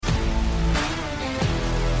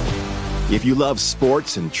If you love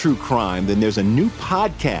sports and true crime, then there's a new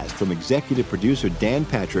podcast from executive producer Dan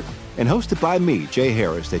Patrick and hosted by me, Jay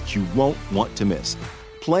Harris, that you won't want to miss.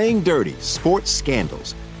 Playing Dirty: Sports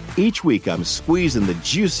Scandals. Each week, I'm squeezing the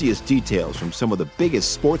juiciest details from some of the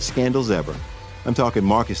biggest sports scandals ever. I'm talking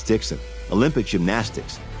Marcus Dixon, Olympic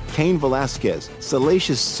gymnastics, Cain Velasquez,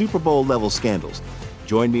 salacious Super Bowl-level scandals.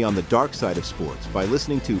 Join me on the dark side of sports by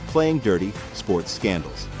listening to Playing Dirty: Sports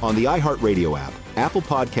Scandals on the iHeartRadio app, Apple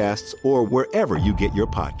Podcasts, or wherever you get your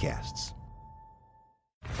podcasts.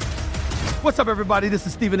 What's up, everybody? This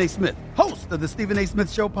is Stephen A. Smith, host of the Stephen A.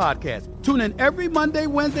 Smith Show podcast. Tune in every Monday,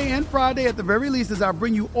 Wednesday, and Friday at the very least as I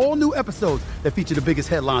bring you all new episodes that feature the biggest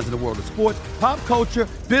headlines in the world of sports, pop culture,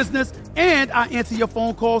 business, and I answer your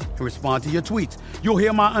phone calls and respond to your tweets. You'll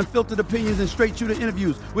hear my unfiltered opinions and straight-shooter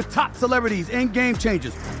interviews with top celebrities and game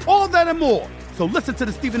changers. All that and more. So listen to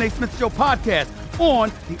the Stephen A. Smith Show podcast on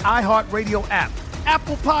the iHeartRadio app,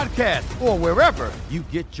 Apple Podcasts, or wherever you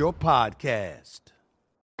get your podcast.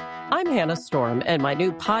 I'm Hannah Storm, and my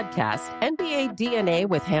new podcast, NBA DNA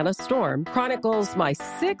with Hannah Storm, chronicles my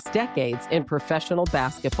 6 decades in professional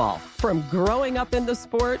basketball. From growing up in the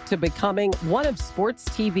sport to becoming one of sports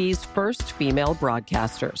TV's first female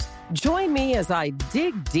broadcasters. Join me as I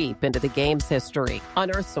dig deep into the game's history,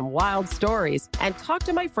 unearth some wild stories, and talk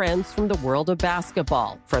to my friends from the world of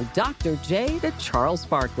basketball, from Dr. J to Charles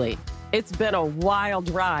Barkley. It's been a wild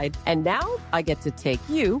ride, and now I get to take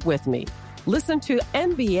you with me. Listen to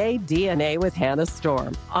NBA DNA with Hannah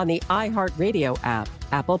Storm on the iHeartRadio app,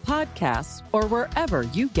 Apple Podcasts, or wherever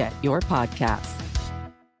you get your podcasts.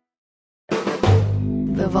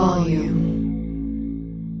 The Volume.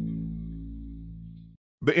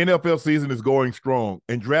 The NFL season is going strong,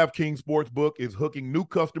 and DraftKings Sportsbook is hooking new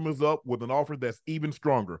customers up with an offer that's even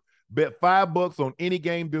stronger. Bet $5 on any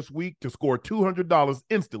game this week to score $200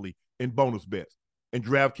 instantly in bonus bets. And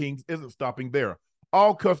DraftKings isn't stopping there.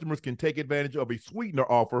 All customers can take advantage of a sweetener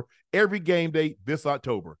offer every game day this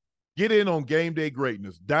October. Get in on game day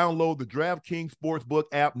greatness. Download the DraftKings Sportsbook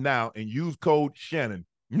app now and use code Shannon.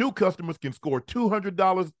 New customers can score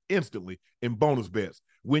 $200 instantly in bonus bets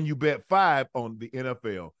when you bet $5 on the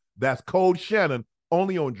NFL. That's code Shannon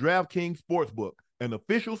only on DraftKings Sportsbook, an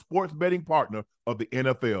official sports betting partner of the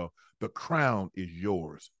NFL. The crown is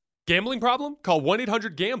yours. Gambling problem? Call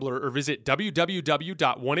 1-800-GAMBLER or visit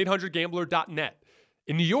www.1800gambler.net.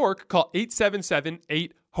 In New York, call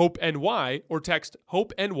 877-8-HOPE-NY or text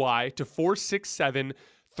HOPE-NY to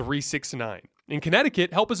 467-369. In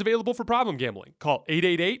Connecticut, help is available for problem gambling. Call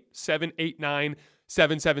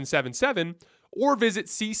 888-789-7777 or visit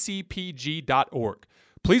ccpg.org.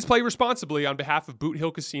 Please play responsibly on behalf of Boot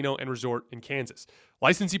Hill Casino and Resort in Kansas.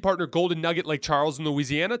 Licensee partner Golden Nugget Lake Charles in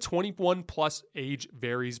Louisiana. 21 plus, age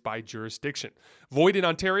varies by jurisdiction. Void in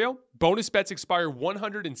Ontario. Bonus bets expire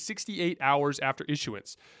 168 hours after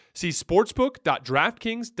issuance. See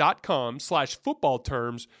sportsbook.draftkings.com/football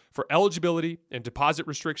terms for eligibility and deposit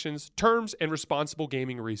restrictions, terms, and responsible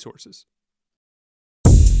gaming resources.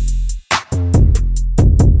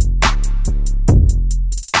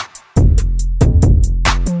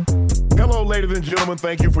 Hello, ladies and gentlemen.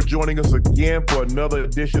 Thank you for joining us again for another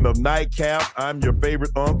edition of Nightcap. I'm your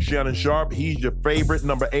favorite Shannon Sharp. He's your favorite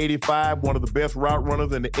number 85, one of the best route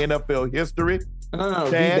runners in the NFL history. No,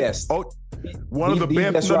 Chad, the best. Oh, one of the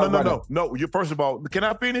best. No. You first of all, can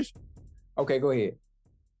I finish? Okay, go ahead.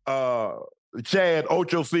 Chad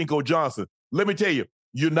Ochocinco Johnson. Let me tell you,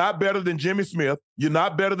 you're not better than Jimmy Smith. You're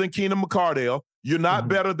not better than Keenan McCardell. You're not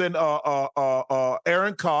better than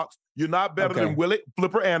Aaron Cox. You're not better than Willie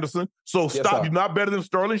Flipper Anderson. So stop. Yes, you're not better than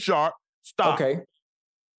Sterling Sharp. Stop.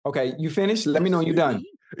 Okay. You finished? Let me know you're done.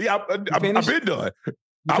 Yeah, I've been done.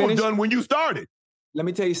 I was done when you started. Let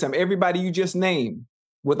me tell you something. Everybody you just named,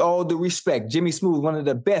 with all due respect, Jimmy Smooth, one of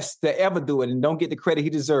the best to ever do it, and don't get the credit he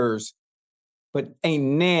deserves. But ain't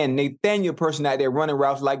Nathaniel person out there running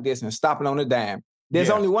routes like this and stopping on a dime. There's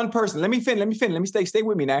only one person. Let me finish. Let me stay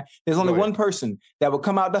with me now. There's only one person that would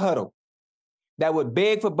come out the huddle, that would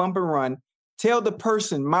beg for bump and run, tell the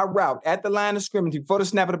person my route at the line of scrimmage before the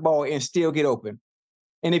snap of the ball, and still get open.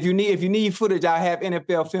 And if you need footage, I have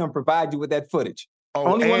NFL Film provide you with that footage.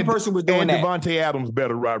 Only one person was doing that. And Devontae Adams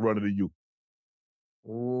better route runner than you.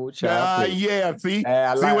 Oh, child. Yeah. See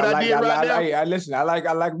what I did right there? Listen, I like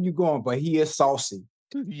where you going, but he is saucy.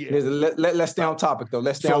 Yeah. Let's stay on topic though.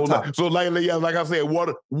 Let's stay on topic. So like I said, one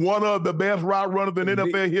of the best route runners in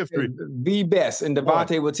NFL history. The best, and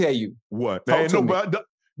Devontae will tell you. What?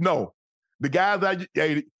 No, the guys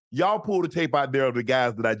y'all pull the tape out there of the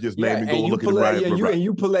guys that I just named and go look at the right.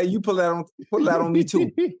 You pull that on me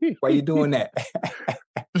too. Why you doing that?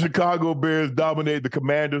 The Chicago Bears dominate the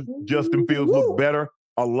Commanders. Justin Fields looked better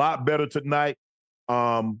a lot better tonight.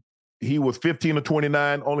 He was 15 of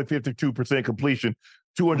 29, only 52% completion,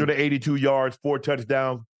 282 yards, 4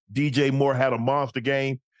 touchdowns. DJ Moore had a monster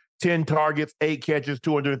game, 10 targets, 8 catches,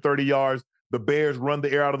 230 yards. The Bears run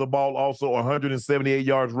the air out of the ball, also 178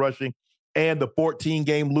 yards rushing, and the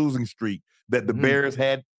 14-game losing streak that the Bears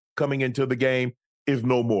had coming into the game is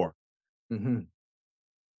no more.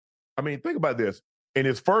 I mean, think about this. In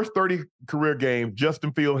his first 30 career games,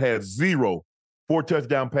 Justin Fields had 0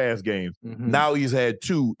 4-touchdown pass games. Now he's had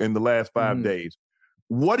 2 in the last 5 days.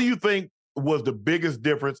 What do you think was the biggest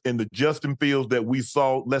difference in the Justin Fields that we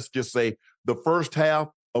saw, let's just say, the first half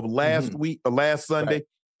of last week, last Sunday,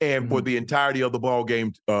 and for the entirety of the ball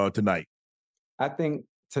game tonight? I think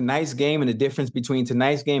tonight's game and the difference between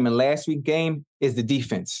tonight's game and last week's game is the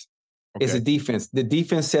defense. Okay. It's the defense. The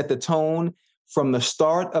defense set the tone from the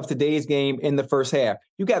start of today's game in the first half.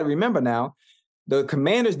 You got to remember now, the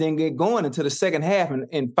Commanders didn't get going until the second half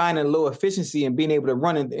and finding low efficiency and being able to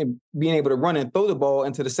run and throw the ball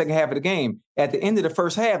into the second half of the game. At the end of the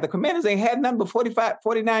first half, the Commanders ain't had nothing but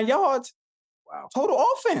 49 yards. Wow. Total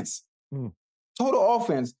offense. Total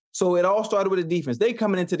offense. So it all started with the defense. They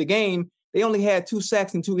coming into the game, they only had 2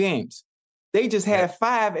 sacks in 2 games. They just had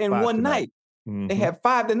 5 in one night. They had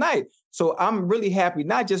 5 tonight. So I'm really happy,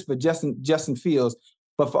 not just for Justin Fields,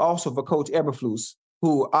 but also for Coach Eberflus,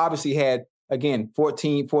 who obviously had, again,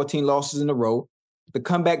 14 losses in a row. The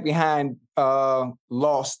comeback behind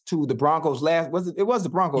loss to the Broncos it was the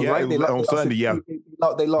Broncos, right? They lost on Sunday,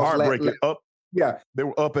 They lost heartbreaking. Yeah. They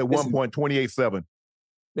were up at one point, 28-7.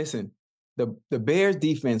 Listen, the Bears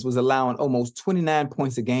defense was allowing almost 29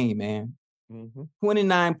 points a game, man.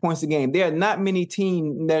 29 points a game. There are not many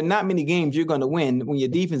games you're going to win when your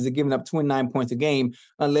defense is giving up 29 points a game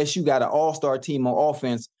unless you got an all-star team on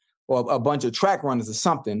offense or a bunch of track runners or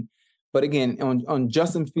something. But again, on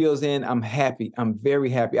Justin Fields' end, I'm happy. I'm very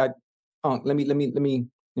happy. Let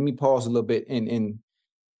me pause a little bit and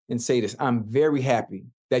say this. I'm very happy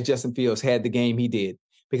that Justin Fields had the game he did,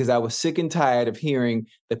 because I was sick and tired of hearing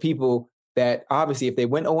the people that obviously, if they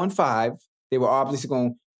went 0-5, they were obviously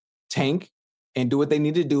going to tank and do what they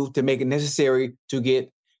need to do to make it necessary to get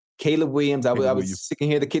Caleb Williams. I was sick of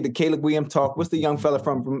hearing the Caleb Williams talk. What's the young fella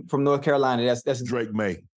from North Carolina? That's Drake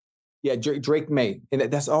May. Yeah, Drake May. And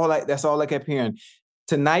that's all I kept hearing.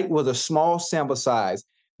 Tonight was a small sample size.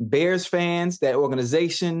 Bears fans, that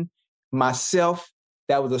organization, myself,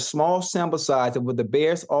 that was a small sample size of what the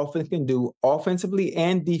Bears offense can do offensively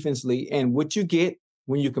and defensively. And what you get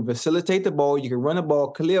when you can facilitate the ball, you can run the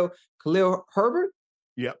ball. Khalil Herbert,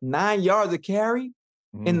 9 yards of carry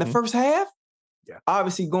in the first half. Yeah.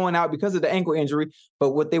 Obviously going out because of the ankle injury,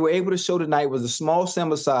 but what they were able to show tonight was a small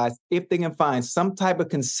sample size. If they can find some type of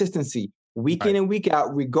consistency week in and week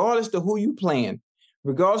out, regardless of who you playing,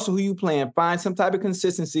 find some type of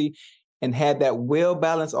consistency and have that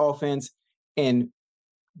well-balanced offense and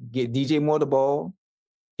get DJ Moore the ball,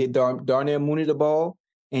 get Darnell Mooney the ball,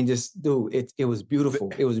 and just do it. It was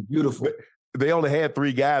beautiful. It was beautiful. They only had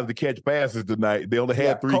 3 guys to catch passes tonight. They only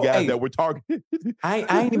had 3 guys that were targeted. I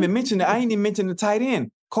ain't even mentioned the tight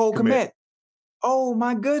end, Cole Kmet. Oh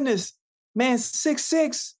my goodness, man,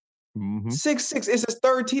 6'6", 6'6". It's his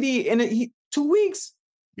 3rd TD in 2 weeks.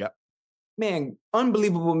 Yep. Man,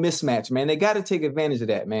 unbelievable mismatch, man. They got to take advantage of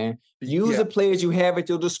that, man. Use the players you have at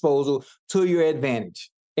your disposal to your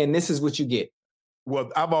advantage, and this is what you get.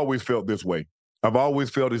 Well, I've always felt this way. I've always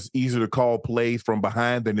felt it's easier to call plays from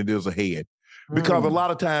behind than it is ahead. Because a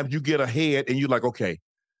lot of times you get ahead and you're like, okay,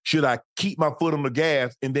 should I keep my foot on the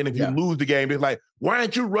gas? And then if you lose the game, it's like, why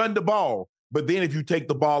don't you run the ball? But then if you take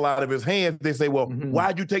the ball out of his hands, they say, well,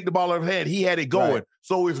 why'd you take the ball out of his hand? He had it going. Right.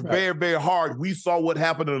 So it's very, very hard. We saw what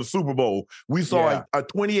happened in the Super Bowl. We saw a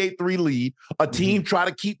 28-3 lead, a team try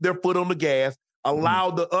to keep their foot on the gas,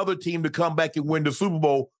 allow the other team to come back and win the Super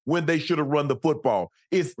Bowl when they should have run the football.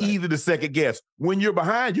 It's easy to second guess. When you're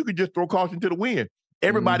behind, you can just throw caution to the wind.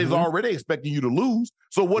 Everybody's already expecting you to lose.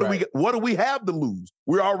 So what do we have to lose?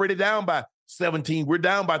 We're already down by 17. We're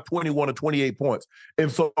down by 21 or 28 points.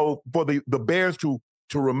 And so for the Bears to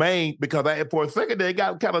remain, because for a second they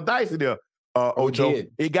got kind of dicey there, Ocho.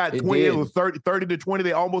 It got 20. It was 30 to 20.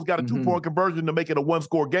 They almost got a 2-point conversion to make it a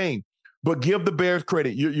 1-score game. But give the Bears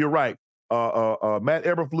credit. You're right. Matt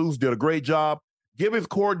Eberflus did a great job. Give his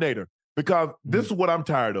coordinator, because this is what I'm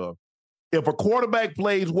tired of. If a quarterback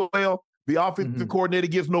plays well, the offensive coordinator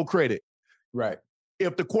gets no credit. Right.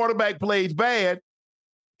 If the quarterback plays bad,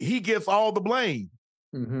 he gets all the blame.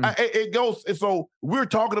 It goes. So we're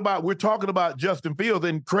talking about Justin Fields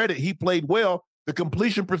and credit. He played well. The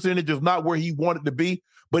completion percentage is not where he wanted to be,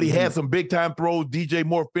 but he had some big time throws. DJ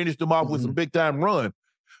Moore finished him off with some big time run.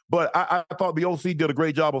 But I thought the OC did a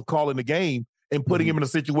great job of calling the game and putting him in a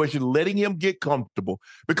situation, letting him get comfortable.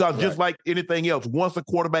 Because just like anything else, once a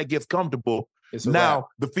quarterback gets comfortable, now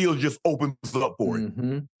the field just opens up for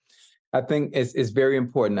it. I think it's very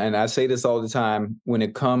important, and I say this all the time when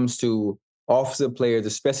it comes to offensive players,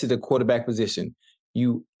 especially the quarterback position.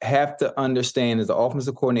 You have to understand, as the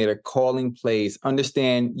offensive coordinator calling plays,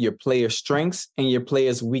 understand your players' strengths and your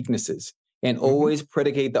players' weaknesses, and always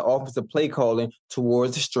predicate the offensive play calling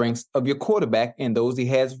towards the strengths of your quarterback and those he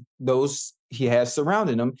has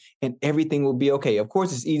surrounding him, and everything will be okay. Of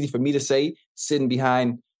course, it's easy for me to say sitting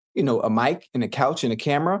behind, a mic and a couch and a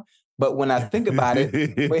camera. But when I think about it,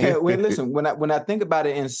 listen, when I think about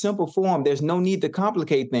it in simple form, there's no need to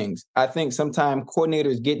complicate things. I think sometimes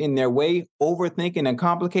coordinators get in their way, overthinking and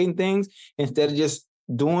complicating things instead of just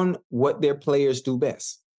doing what their players do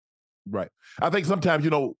best. Right. I think sometimes,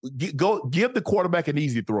 give the quarterback an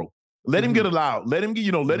easy throw. Let him get it out. Let him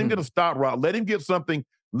get, let him get a stop route. Let him get something.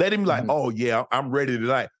 Let him oh yeah, I'm ready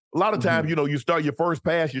tonight. A lot of times, you start your first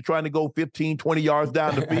pass, you're trying to go 15, 20 yards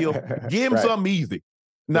down the field. Give him something easy.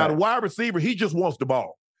 Now, the wide receiver, he just wants the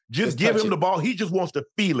ball. Just give him the ball. He just wants to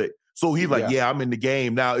feel it. So he's like, I'm in the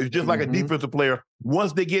game. Now, it's just like a defensive player.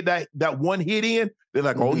 Once they get that one hit in, they're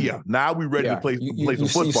like, oh, yeah, now we're ready to play some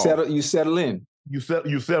football. You settle in. You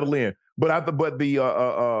settle in. But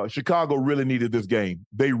the Chicago really needed this game.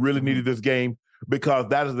 They really needed this game because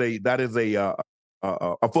that is a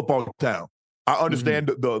football town. I understand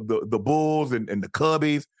the Bulls and the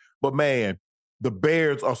Cubbies, but man, the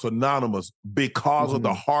Bears are synonymous because of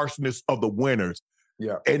the harshness of the winners.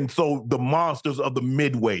 Yeah. And so the monsters of the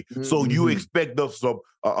Midway. So you expect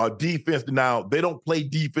a defense now. They don't play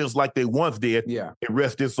defense like they once did. Yeah. And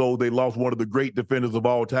rest his soul, they lost one of the great defenders of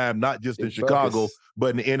all time, not just in Chicago,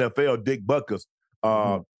 but in the NFL, Dick Butkus.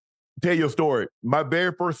 Tell you a story. My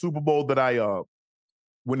very first Super Bowl that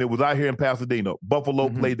when it was out here in Pasadena, Buffalo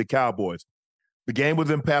played the Cowboys. The game was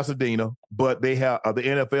in Pasadena, but they have the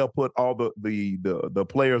NFL put all the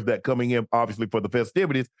players that coming in, obviously for the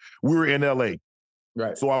festivities. We were in LA,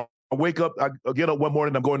 right? So I wake up, I get up one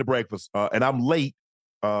morning, I'm going to breakfast, and I'm late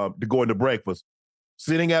to go into breakfast.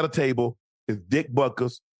 Sitting at a table is Dick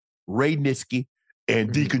Butkus, Ray Nitschke,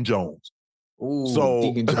 and Deacon Jones. Ooh, so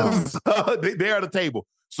Deacon Jones. They're at a table.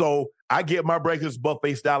 So I get my breakfast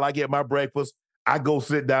buffet style. I get my breakfast. I go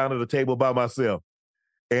sit down at the table by myself.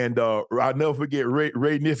 And I'll never forget Ray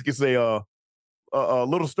Nitschke say,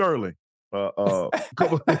 Little Sterling, come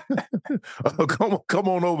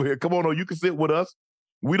on over here. Come on over. You can sit with us.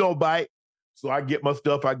 We don't bite. So I get my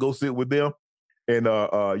stuff. I go sit with them. And,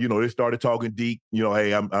 they started talking Deke,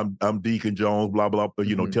 hey, I'm Deacon Jones, blah, blah,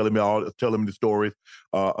 telling me the stories.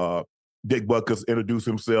 Dick Butkus introduced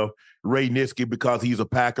himself. Ray Nitschke, because he's a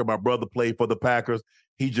Packer, my brother played for the Packers.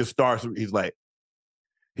 He just starts, he's like,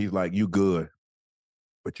 you good,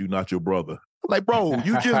 but you not your brother. I'm like, bro,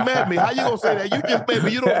 you just met me. How you gonna say that? You just met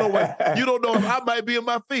me. You don't know if I might be in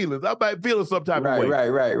my feelings. I might feel some type of way.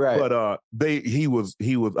 Right. But he was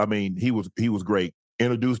great.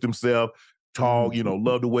 Introduced himself, tall,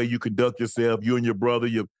 love the way you conduct yourself. You and your brother,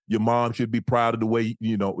 your mom should be proud of the way,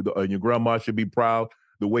 your grandma should be proud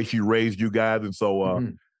the way she raised you guys. And so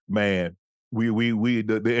man, we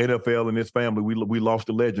the NFL and this family, we lost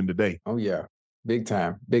a legend today. Oh yeah. Big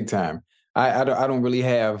time. I don't really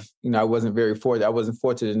have, I wasn't fortunate. I wasn't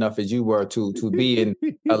fortunate enough as you were to be in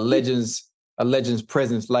a legend's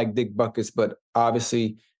presence like Dick Butkus, but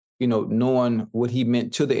obviously, knowing what he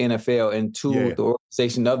meant to the NFL and to the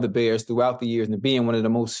organization of the Bears throughout the years and being one of the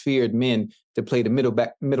most feared men to play the middle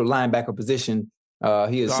linebacker position.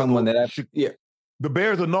 He is someone that the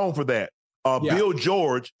Bears are known for that. Bill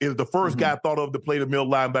George is the first guy thought of to play the middle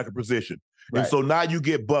linebacker position. And so now you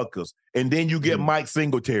get Butkus, and then you get Mike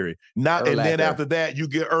Singletary. And then after that, you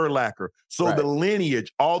get Urlacher. So the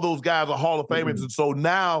lineage, all those guys are Hall of Famers. And so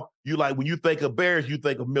now you when you think of Bears, you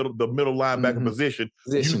think of the middle linebacker position.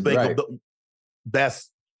 You think of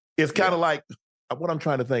it's kind of like what I'm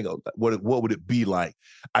trying to think of. What would it be like?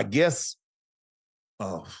 I guess,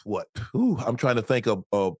 I'm trying to think of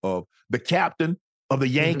the captain of the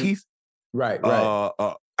Yankees. Right.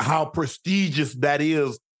 How prestigious that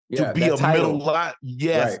is. To be a middle line,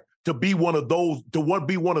 to be one of those,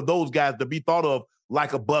 guys, to be thought of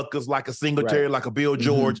like a Butkus, like a Singletary, like a Bill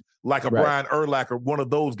George, like a Brian Urlacher, one of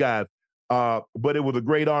those guys. But it was a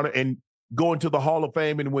great honor. And going to the Hall of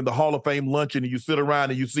Fame, and when the Hall of Fame luncheon, and you sit around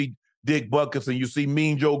and you see Dick Butkus, and you see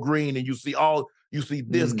Mean Joe Green, and you see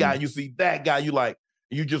this guy, you see that guy,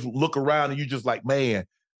 you just look around and you just like, man.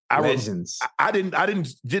 Legends. I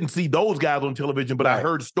didn't see those guys on television, but I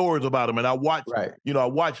heard stories about them, and I watched,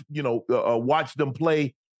 watched them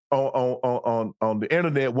play on the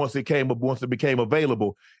internet once it became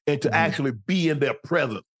available, and to actually be in their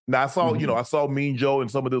presence. Now I saw, I saw Mean Joe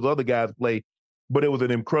and some of those other guys play, but it was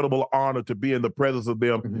an incredible honor to be in the presence of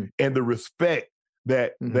them and the respect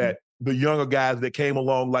that the younger guys that came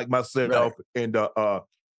along, like myself and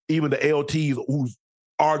even the LTs, who's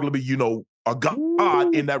arguably, a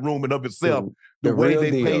god in that room and of itself, the way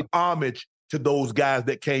they paid homage to those guys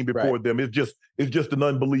that came before them. It's just an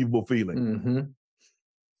unbelievable feeling.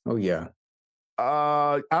 Oh yeah.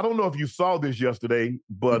 I don't know if you saw this yesterday,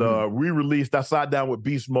 but I sat down with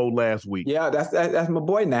Beast Mode last week. Yeah, that's my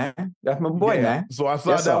boy now. That's my boy now. So I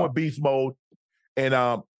sat down with Beast Mode,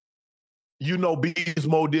 and Beast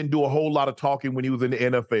Mode didn't do a whole lot of talking when he was in the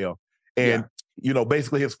NFL. And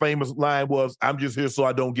basically his famous line was, "I'm just here so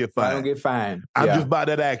I don't get fined. I don't get fined. I'm just by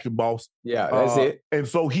that action, boss." Yeah, that's it. And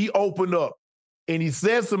so he opened up and he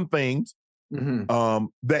said some things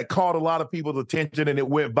that caught a lot of people's attention, and it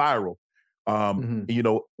went viral.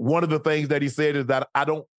 One of the things that he said is that I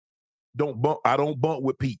don't bump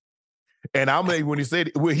with Pete. And when he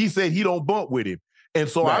said he don't bump with him. And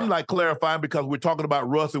so I'm like clarifying, because we're talking about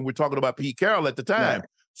Russ and we're talking about Pete Carroll at the time. Right.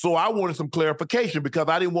 So I wanted some clarification because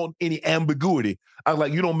I didn't want any ambiguity. I was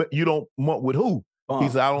like, you don't bump with who? He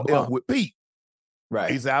said, I don't F with Pete.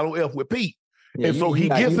 Right. He said, I don't F with Pete. Yeah, and so he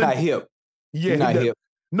gets not hip. Yeah, you're not hip.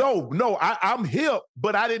 No, I'm hip,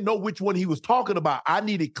 but I didn't know which one he was talking about. I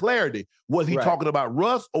needed clarity. Was he talking about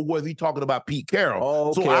Russ or was he talking about Pete Carroll? Oh,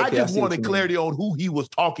 okay, so I just wanted clarity on who he was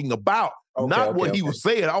talking about, not what he was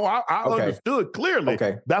saying. Oh, I understood clearly.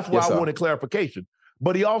 Okay. That's why I wanted clarification.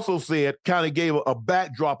 But he also said, kind of gave a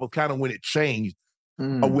backdrop of kind of when it changed,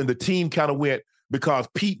 or when the team kind of went, because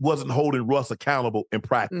Pete wasn't holding Russ accountable in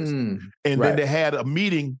practice. And then they had a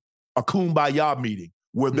meeting, a kumbaya meeting,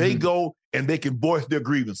 where they go and they can voice their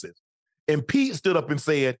grievances. And Pete stood up and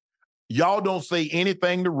said, y'all don't say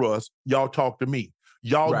anything to Russ, y'all talk to me.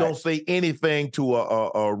 Y'all don't say anything to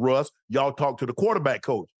Russ, y'all talk to the quarterback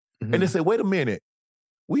coach. And they said, wait a minute,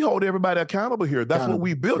 we hold everybody accountable here. That's what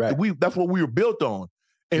we built. That's what we were built on.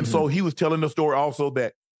 And so he was telling the story also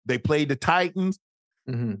that they played the Titans.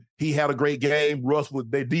 He had a great game.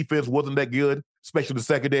 Their defense wasn't that good, especially the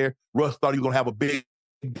secondary. Russ thought he was going to have a big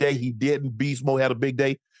day. He didn't. Beast Mode had a big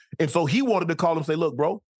day. And so he wanted to call him and say, look,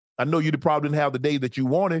 bro, I know you probably didn't have the day that you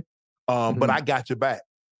wanted, but I got your back.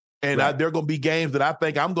 And there are going to be games that I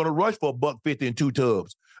think I'm going to rush for $150 and 2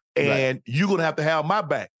 tubs. And you're going to have my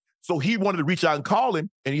back. So he wanted to reach out and call him.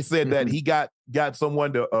 And he said that he got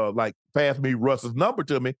someone to pass me Russ's number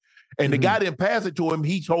to me. And the guy didn't pass it to him.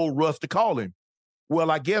 He told Russ to call him.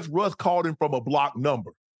 Well, I guess Russ called him from a blocked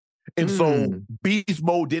number. And so Beast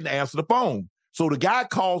Mode didn't answer the phone. So the guy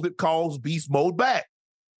calls Beast Mode back.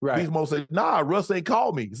 Beast Mode said, nah, Russ ain't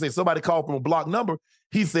called me. He said, somebody called from a blocked number.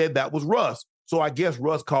 He said that was Russ. So I guess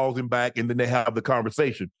Russ calls him back, and then they have the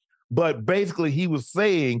conversation. But basically he was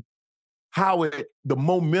saying how the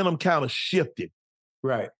momentum kind of shifted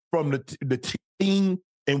from the team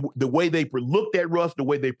and the way they looked at Russ, the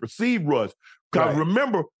way they perceived Russ. Because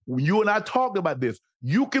remember, when you and I talked about this,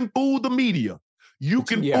 you can fool the media. You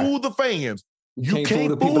can fool the fans. You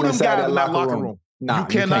can't fool them guys in that locker room. Nah, you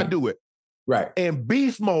cannot do it. Right. And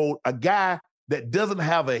Beast Mode, a guy that doesn't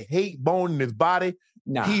have a hate bone in his body,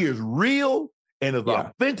 he is real and as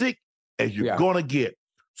authentic as you're going to get.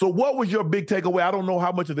 So what was your big takeaway? I don't know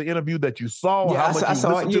how much of the interview that you saw. Yeah, how much I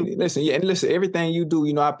saw it. Listen, everything you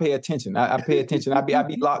do, I pay attention. I pay attention. I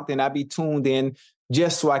be locked in. I be tuned in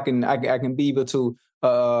just so I can be able to,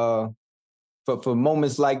 for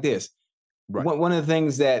moments like this. Right. One of the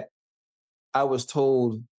things that I was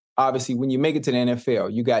told, obviously, when you make it to the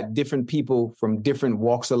NFL, you got different people from different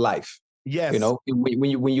walks of life. Yes.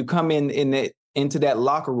 When you come into that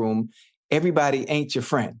locker room, everybody ain't your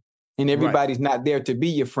friend. And everybody's not there to be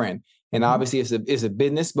your friend. And obviously it's a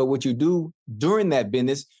business, but what you do during that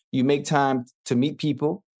business, you make time to meet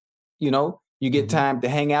people, you get time to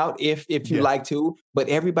hang out if you like to, but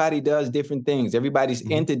everybody does different things. Everybody's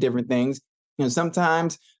into different things. And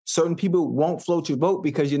sometimes certain people won't float your boat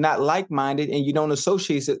because you're not like-minded and you don't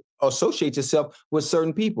associate yourself with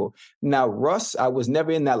certain people. Now, Russ, I was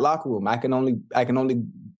never in that locker room. I can only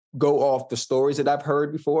go off the stories that I've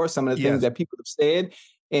heard before, some of the things that people have said.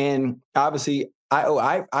 And obviously,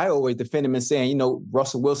 I always defend him and saying,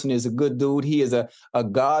 Russell Wilson is a good dude. He is a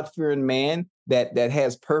God-fearing man that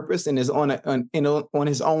has purpose and is on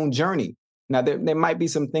his own journey. Now, there might be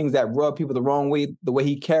some things that rub people the wrong way, the way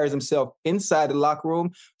he carries himself inside the locker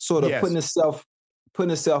room, sort of putting himself,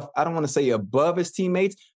 I don't want to say above his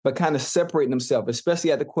teammates, but kind of separating himself,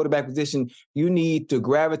 especially at the quarterback position. You need to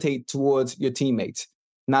gravitate towards your teammates.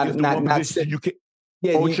 You can.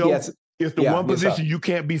 It's the one position you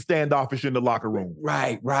can't be standoffish in the locker room.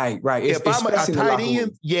 Right. If I'm a tight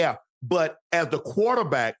end, but as the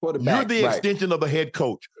quarterback you're the extension of the head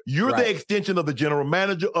coach. You're the extension of the general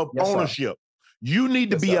manager of ownership. You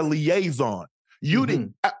need to be a liaison. You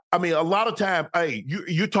need, I mean, a lot of time, hey,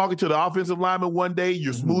 you're talking to the offensive lineman one day,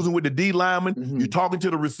 you're smoozing with the D lineman, you're talking to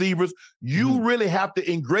the receivers. You really have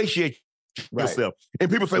to ingratiate yourself. And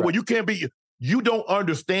people say, well, you can't be, you don't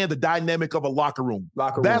understand the dynamic of a locker room.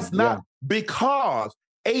 That's not because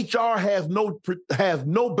HR has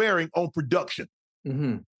no bearing on production.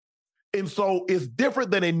 And so it's different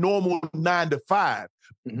than a normal 9 to 5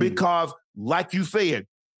 because, like you said,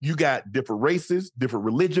 you got different races, different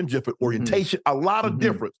religions, different orientation, a lot of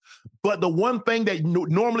difference. But the one thing that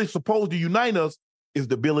normally supposed to unite us is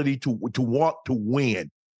the ability to want to win.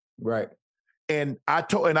 Right. And I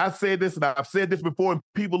said this, and I've said this before, and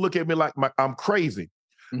people look at me like I'm crazy.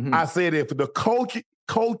 I said if the coach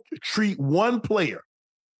treat one player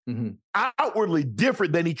outwardly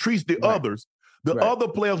different than he treats the others, the other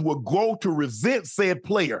players will grow to resent said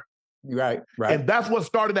player. Right. And that's what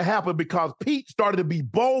started to happen because Pete started to be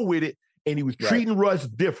bold with it and he was treating Russ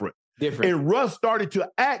different. And Russ started to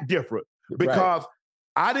act different because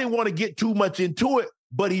I didn't want to get too much into it,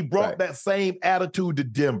 but he brought that same attitude to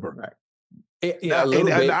Denver. Yeah, a little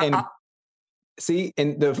bit. See,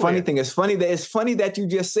 and the funny thing is funny that you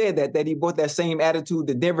just said that he brought that same attitude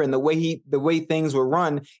to Denver, and the way things were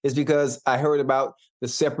run is because I heard about the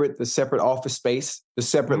separate office space, the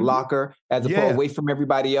separate locker, as opposed away from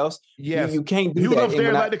everybody else. Yes, you can't do that. He was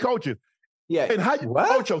upstairs like the coaches. Yeah, and how you,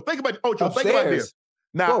 Ocho? Think about upstairs. Think about this.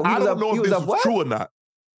 Now I don't know if this is true or not.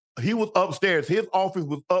 He was upstairs. His office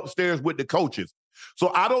was upstairs with the coaches.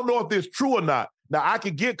 So I don't know if this is true or not. Now I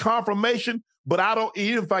could get confirmation. But I don't,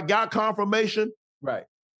 even if I got confirmation,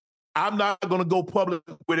 I'm not going to go public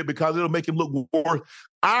with it because it'll make him look worse.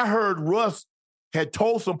 I heard Russ had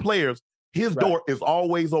told some players his door is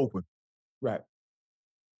always open. Right.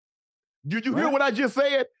 Did you hear what I just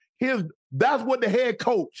said? That's what the head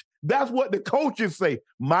coach, that's what the coaches say.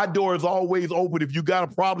 My door is always open. If you got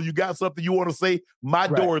a problem, you got something you want to say, my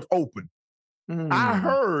door is open. I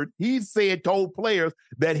heard told players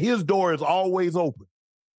that his door is always open.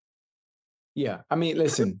 Yeah, I mean,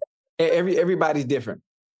 listen, everybody's different.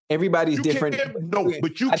 Everybody's different.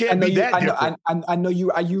 But you can't be that different. I know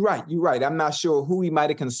you're right. You're right. I'm not sure who he might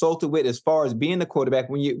have consulted with as far as being the quarterback.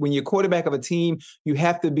 When you're quarterback of a team, you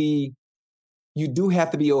do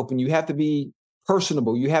have to be open. You have to be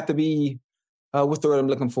personable. You have to be, what's the word I'm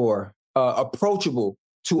looking for? Approachable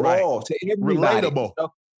to all, to everybody.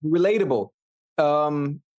 Relatable.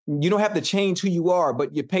 You don't have to change who you are,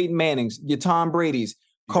 but your Peyton Mannings, your Tom Brady's,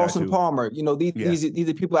 Carson Palmer, these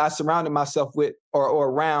are people I surrounded myself with or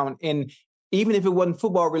around. And even if it wasn't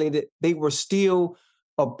football related, they were still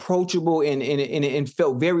approachable and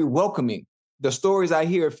felt very welcoming. The stories I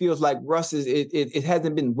hear, it feels like Russ it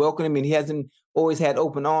hasn't been welcoming and he hasn't always had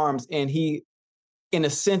open arms. And he, in a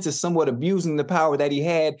sense, is somewhat abusing the power that he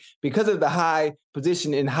had because of the high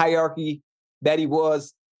position and hierarchy that he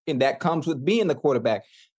was, and that comes with being the quarterback.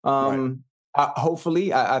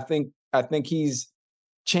 Hopefully, I think he's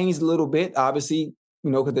changed a little bit, obviously,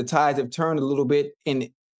 because the tides have turned a little bit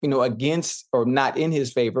against or not in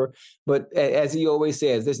his favor. But as he always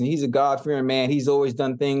says, listen, he's a God-fearing man. He's always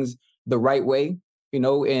done things the right way,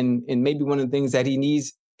 and maybe one of the things that he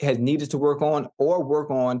has needed to work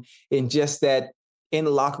on in just that in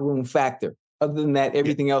the locker room factor. Other than that,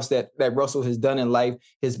 everything else that Russell has done in life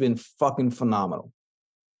has been fucking phenomenal.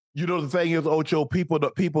 The thing is, Ocho, people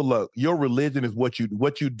look, your religion is what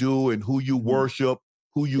you do and who you worship,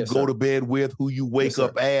 who you go to bed with, who you wake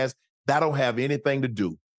up as. That don't have anything to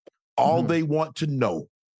do. All they want to know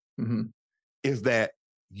is that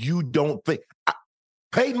you don't think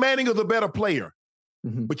Peyton Manning is a better player,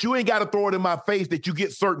 but you ain't got to throw it in my face that you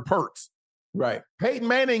get certain perks. Right. Peyton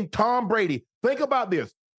Manning, Tom Brady. Think about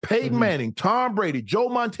this. Peyton Manning, Tom Brady, Joe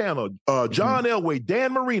Montana, John Elway,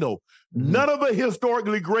 Dan Marino, none of the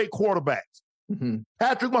historically great quarterbacks.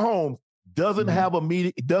 Patrick Mahomes doesn't have a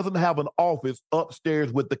meeting, doesn't have an office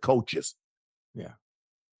upstairs with the coaches.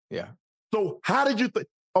 Yeah. So how did you think,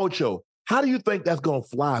 Ocho, how do you think that's going to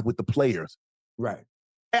fly with the players? Right.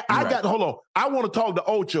 Hold on. I want to talk to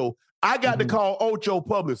Ocho. I got to call Ocho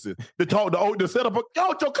publicist to set up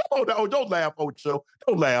Ocho, come on now. Don't laugh, Ocho.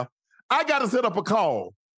 Don't laugh. I got to set up a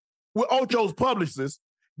call with Ocho's publicist.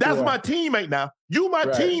 That's my teammate now. You my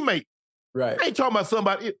teammate. Right. I ain't talking about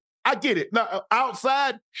somebody. I get it. Now,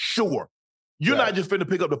 outside, sure. You're not just finna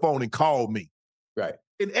pick up the phone and call me. Right.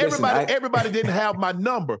 And everybody didn't have my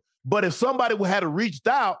number. But if somebody had reached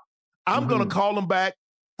out, I'm going to call them back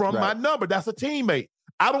from my number. That's a teammate.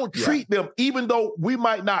 I don't treat them, even though we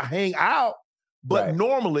might not hang out, but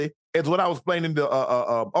normally, as what I was explaining to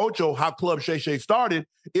Ocho, how Club Shay Shay started,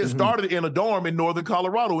 it started in a dorm in northern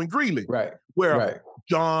Colorado in Greeley. Where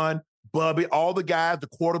John, Bubby, all the guys, the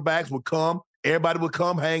quarterbacks would come, everybody would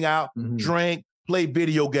come, hang out, drink, play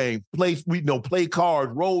video games, play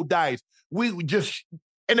cards, roll dice. We would just,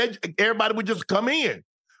 and everybody would just come in.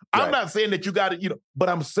 I'm not saying that you got to, but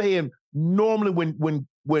I'm saying normally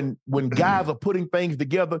when guys are putting things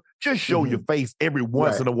together, just show your face every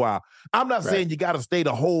once in a while. I'm not saying you got to stay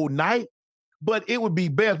the whole night, but it would be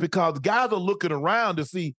best because guys are looking around to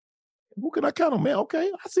see, who can I count on, man?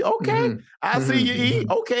 Okay, I see. Okay, I see you eat.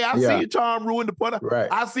 Okay, I see you, Tom, ruin the punter.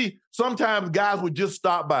 I see. Sometimes guys would just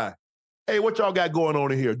stop by. Hey, what y'all got going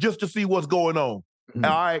on in here? Just to see what's going on. All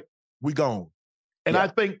right, we gone. And I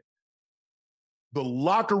think the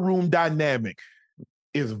locker room dynamic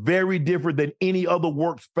is very different than any other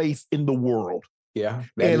workspace in the world. And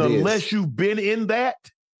unless you've been in that,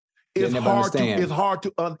 it's hard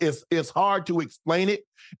to explain it,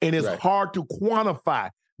 and it's hard to quantify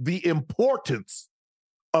the importance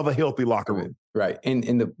of a healthy locker room.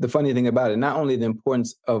 And the funny thing about it, not only the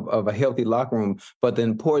importance of a healthy locker room, but the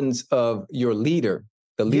importance of your leader,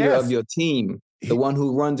 the leader of your team, the one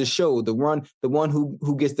who runs the show, the one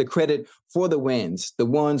who gets the credit for the wins, the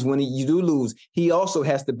ones when you do lose, he also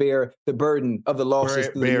has to bear the burden of the losses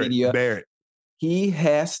through the media. He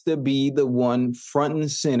has to be the one front and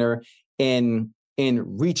center and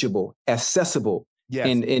reachable, accessible,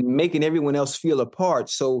 and making everyone else feel a part.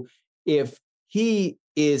 So if he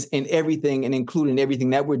is in everything and including everything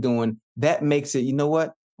that we're doing, that makes it, you know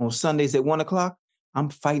what? On Sundays at 1:00, I'm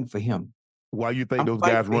fighting for him. Why you think those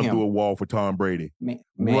guys run through a wall for Tom Brady?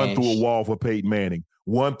 Run through a wall for Peyton Manning?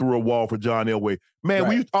 Run through a wall for John Elway?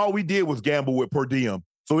 Man, all we did was gamble with per diem.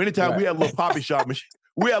 So anytime we had a little poppy shop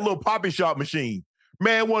machine,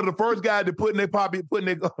 Man, one of the first guys to putting their per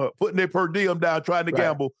diem down trying to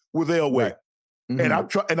gamble was Elway. And I'm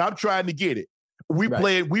trying to get it. We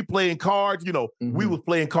playing cards, we was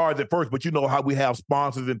playing cards at first, but you know how we have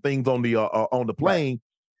sponsors and things on the plane.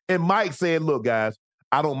 And Mike said, look, guys,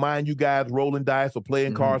 I don't mind you guys rolling dice or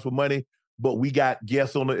playing cards for money, but we got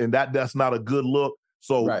guests on it, and that's not a good look.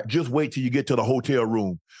 So just wait till you get to the hotel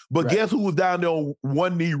room. But guess who was down there on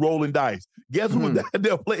one knee rolling dice? Guess who was down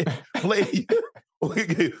there playing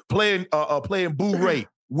Boo Ray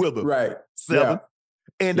with them? 7.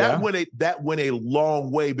 And that went a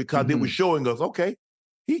long way because it was showing us, okay,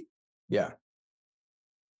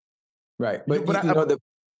 But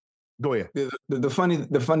go ahead.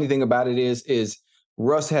 The funny thing about it is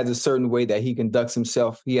Russ has a certain way that he conducts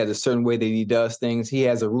himself. He has a certain way that he does things. He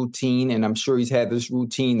has a routine, and I'm sure he's had this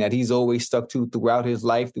routine that he's always stuck to throughout his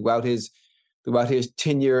life, throughout his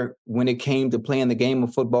tenure when it came to playing the game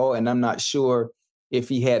of football. And I'm not sure if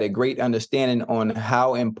he had a great understanding on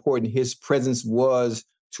how important his presence was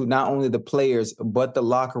to not only the players, but the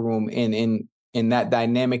locker room and in that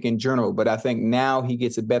dynamic in general. But I think now he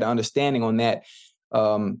gets a better understanding on that.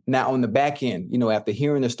 Now on the back end, after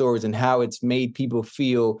hearing the stories and how it's made people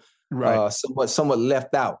feel somewhat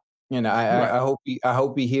left out. I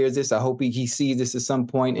hope he hears this. I hope he sees this at some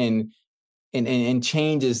point and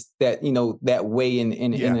changes that, that way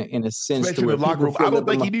in a sense. Especially to in the locker room. I don't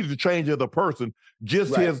think he needed to change as a person.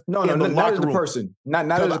 Just his not as a person. Not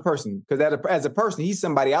as a person. Because as a person, he's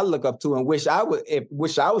somebody I look up to and wish I was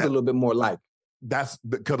a little bit more like. That's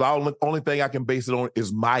because the only thing I can base it on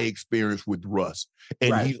is my experience with Russ.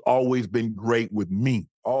 And he's always been great with me.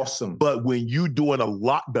 Awesome. But when you're doing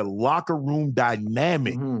the locker room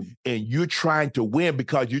dynamic and you're trying to win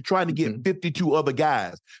because you're trying to get 52 other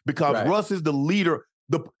guys, because Russ is the leader,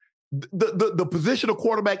 the position of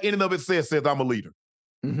quarterback in and of itself says I'm a leader.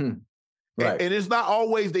 And it's not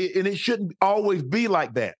always, and it shouldn't always be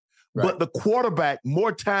like that. But the quarterback,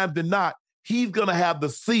 more times than not, he's going to have the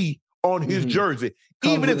C on his jersey,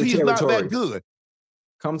 even if he's not that good.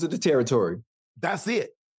 Comes with the territory. That's it.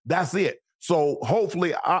 So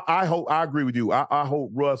hopefully, I hope I agree with you. I hope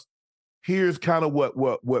Russ hears kind of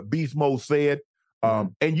what Beast Mode said.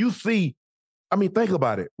 And you see, I mean, think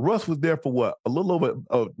about it. Russ was there for what? A little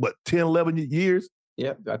over 10, 11 years?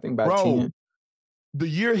 Yeah, I think about 10. The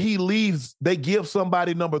year he leaves, they give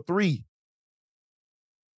somebody number 3.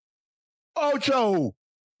 Ocho.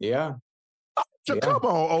 Yeah. Come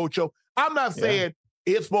on, Ocho. I'm not saying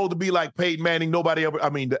it's supposed to be like Peyton Manning,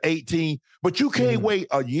 the 18, but you can't wait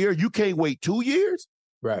a year. You can't wait 2 years.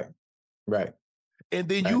 Right. And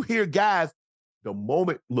then you hear guys,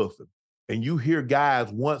 and you hear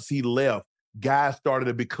guys, once he left, guys started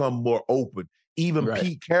to become more open. Even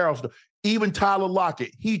Pete Carroll, even Tyler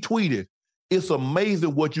Lockett, he tweeted, it's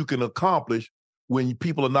amazing what you can accomplish when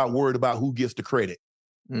people are not worried about who gets the credit.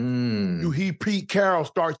 You hear Pete Carroll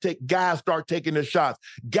guys start taking their shots.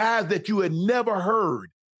 Guys that you had never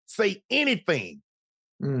heard say anything.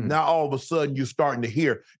 Now all of a sudden you're starting to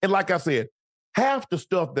hear. And like I said, half the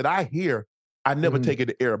stuff that I hear, I never take it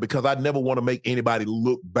to air because I never want to make anybody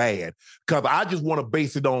look bad. Because I just want to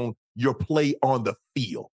base it on your play on the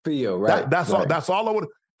field. Right. That's all I want.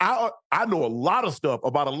 I know a lot of stuff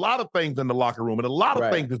about a lot of things in the locker room and a lot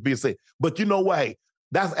of things that's being said. But you know what? Hey,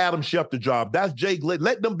 that's Adam Schefter's job. That's Jay Glidden.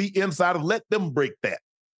 Let them be insiders. Let them break that.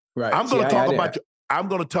 Right. I'm going to talk about you. I'm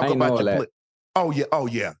going to talk about your play. Oh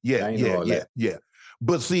yeah.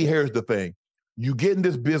 But see, here's the thing. You get in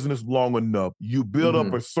this business long enough, you build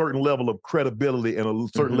up a certain level of credibility and a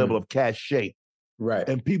certain level of cachet. Right.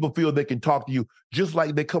 And people feel they can talk to you just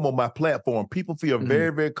like they come on my platform. People feel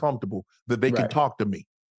very, very comfortable that they can talk to me.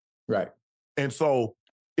 Right. And so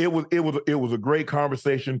it was a great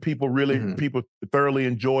conversation. People thoroughly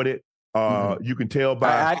enjoyed it. You can tell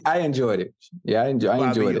by I enjoyed it. Yeah, I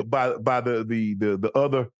enjoyed it. By the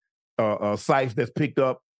other sites that's picked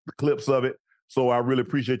up the clips of it. So I really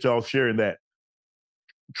appreciate y'all sharing that.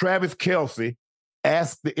 Travis Kelce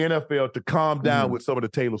asked the NFL to calm down with some of the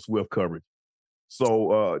Taylor Swift coverage.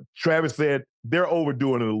 So Travis said they're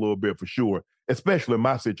overdoing it a little bit for sure, especially in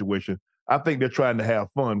my situation. I think they're trying to have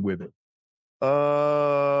fun with it.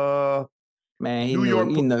 Man,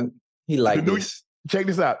 he liked this. Check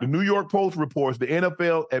this out. The New York Post reports the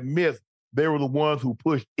NFL admits they were the ones who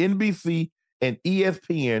pushed NBC and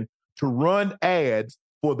ESPN to run ads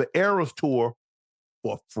for the Eras Tour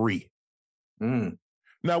for free.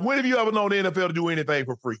 Now, when have you ever known the NFL to do anything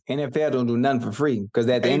for free? NFL don't do nothing for free because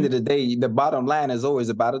at the end of the day, the bottom line is always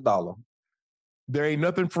about $1. There ain't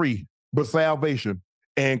nothing free but salvation.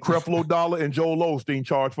 And Creflo Dollar and Joel Osteen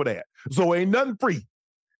charge for that. So ain't nothing free.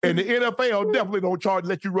 And the NFL definitely don't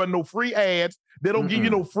let you run no free ads. They don't give you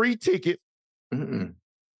no free ticket.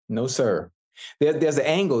 No, sir. There's an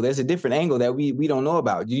angle. There's a different angle that we don't know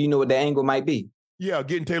about. Do you know what the angle might be? Yeah,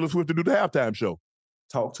 getting Taylor Swift to do the halftime show.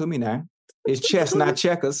 Talk to me now. It's chess, not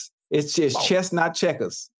checkers. It's chess, not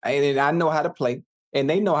checkers. And I know how to play, and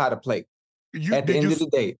they know how to play. At the end of the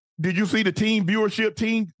day. Did you see the teen viewership,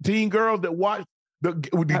 teen girls that watched the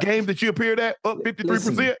game that you appeared at, up 53%?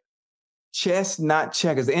 Listen, chess, not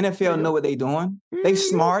checkers. The NFL know what they're doing. They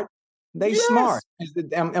smart. They smart.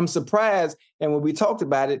 I'm surprised. And when we talked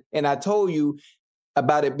about it, and I told you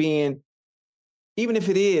about it being, even if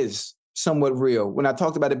it is somewhat real, when I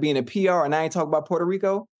talked about it being a PR and I ain't talking about Puerto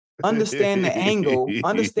Rico, understand the angle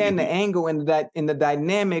and the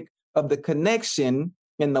dynamic of the connection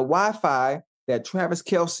and the Wi-Fi that Travis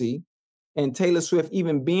Kelce and Taylor Swift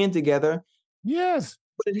even being together. Yes.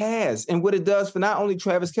 What it has and what it does for not only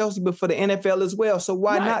Travis Kelce, but for the NFL as well. So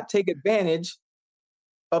why not take advantage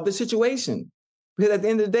of the situation? Because at the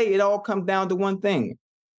end of the day, it all comes down to one thing.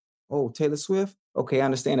 Oh, Taylor Swift? Okay, I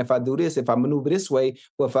understand if I do this, if I maneuver this way,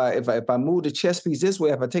 or if I move the chess piece this way,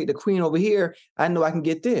 if I take the queen over here, I know I can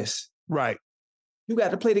get this. Right. You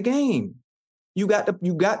got to play the game. You got to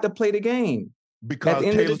play the game. Because at the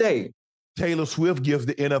end of the day, Taylor Swift gives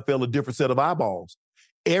the NFL a different set of eyeballs.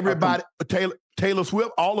 Everybody, Taylor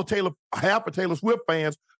Swift, half of Taylor Swift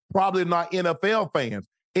fans probably not NFL fans.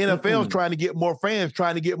 NFL's trying to get more fans,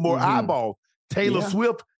 trying to get more eyeballs. Taylor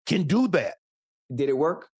Swift can do that. Did it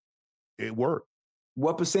work? It worked.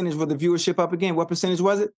 What percentage was the viewership up again? What percentage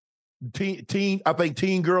was it? I think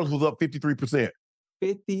teen girls was up 53%.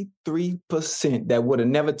 53% that would have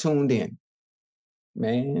never tuned in.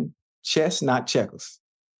 Man, chess, not checkers.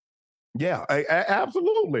 Yeah,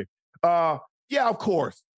 absolutely. Yeah, of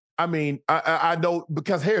course. I mean, I know,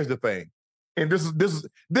 because here's the thing, and this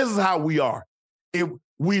is how we are.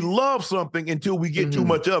 We love something until we get too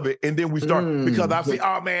much of it, and then we start because I say,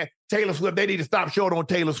 "Oh man, Taylor Swift, they need to stop short on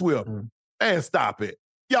Taylor Swift." Man, stop it.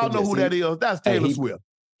 Y'all know who that is. That's Taylor Swift.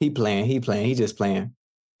 He playing. He just playing.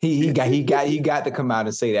 He got to come out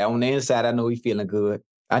and say that. On the inside, I know he feeling good.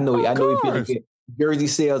 I know he feeling good. Jersey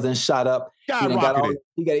sales and shot up. He got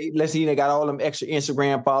all them extra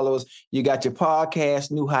Instagram followers. You got your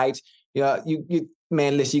podcast, New Heights. You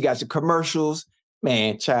listen, you got your commercials.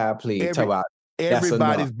 Man, child, please talk about it.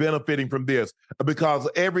 Everybody's benefiting from this because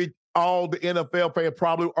all the NFL fans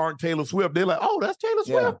probably aren't Taylor Swift. They're like, oh, that's Taylor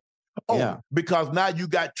Swift. Because now you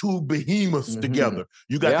got two behemoths together.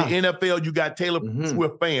 You got the NFL, you got Taylor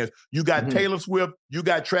Swift fans. You got Taylor Swift, you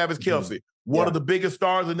got Travis Kelce. One of the biggest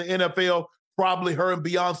stars in the NFL, probably her and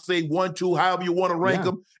Beyonce, 1, 2, however you want to rank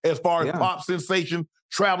them, as far as pop sensation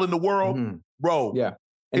traveling the world. Bro,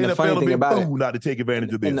 and the funny thing about it, not to take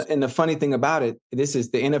advantage of this. And the funny thing about it, this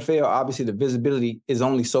is the NFL, obviously the visibility is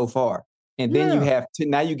only so far. And then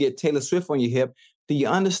now you get Taylor Swift on your hip. Do you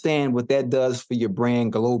understand what that does for your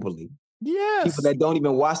brand globally? Yes. People that don't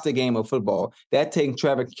even watch the game of football, that takes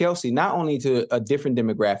Travis Kelce not only to a different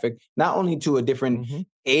demographic, not only to a different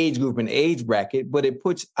age group and age bracket, but it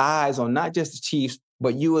puts eyes on not just the Chiefs,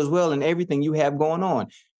 but you as well and everything you have going on.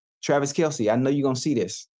 Travis Kelce, I know you're going to see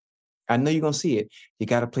this. I know you're going to see it. You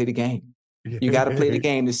got to play the game. You got to play the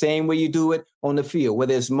game the same way you do it on the field,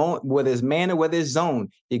 whether it's man or whether it's zone.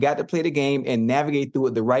 You got to play the game and navigate through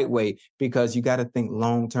it the right way because you got to think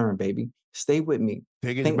long term, baby. Stay with me.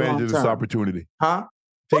 Take advantage of this opportunity. Huh?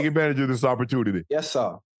 Take advantage of this opportunity. Yes,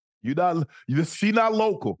 sir. She not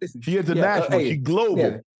local. She international. She global.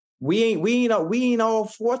 Yeah. We ain't all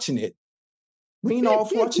fortunate. We ain't all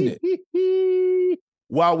fortunate.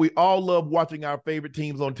 While we all love watching our favorite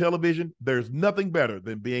teams on television, there's nothing better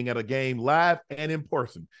than being at a game live and in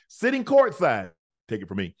person, sitting courtside. Take it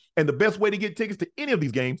from me. And the best way to get tickets to any of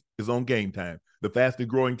these games is on Game Time, the fastest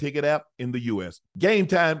growing ticket app in the U.S. Game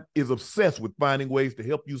Time is obsessed with finding ways to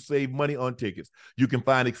help you save money on tickets. You can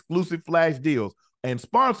find exclusive flash deals and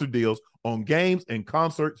sponsored deals on games and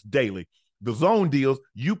concerts daily. The zone deals,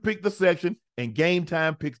 you pick the section, and Game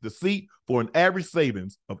Time picks the seat for an average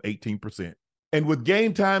savings of 18%. And with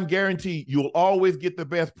Game Time Guarantee, you'll always get the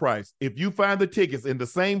best price. If you find the tickets in the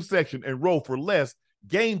same section and row for less,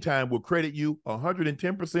 Game Time will credit you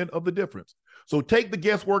 110% of the difference. So take the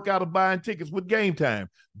guesswork out of buying tickets with Game Time.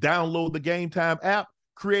 Download the Game Time app,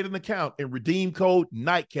 create an account, and redeem code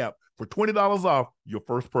Nightcap for $20 off your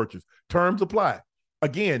first purchase. Terms apply.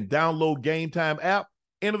 Again, download Game Time app,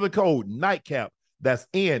 enter the code Nightcap. That's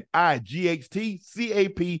NIGHTCAP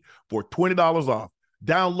for $20 off.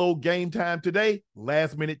 Download Game Time today.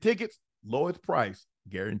 Last minute tickets, lowest price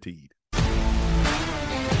guaranteed.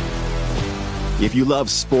 If you love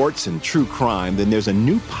sports and true crime, then there's a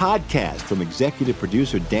new podcast from executive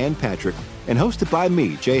producer Dan Patrick and hosted by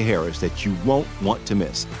me, Jay Harris, that you won't want to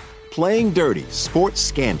miss. Playing Dirty: Sports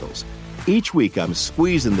Scandals. Each week, I'm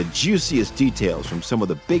squeezing the juiciest details from some of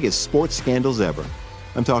the biggest sports scandals ever.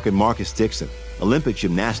 I'm talking Marcus Dixon, Olympic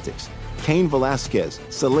gymnastics, Cain Velasquez,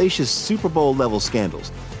 salacious Super Bowl-level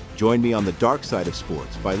scandals. Join me on the dark side of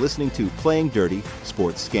sports by listening to Playing Dirty: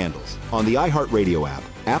 Sports Scandals on the iHeartRadio app,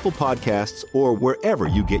 Apple Podcasts, or wherever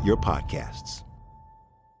you get your podcasts.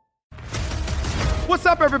 What's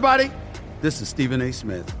up, everybody? This is Stephen A.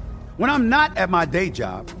 Smith. When I'm not at my day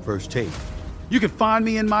job, First Take, you can find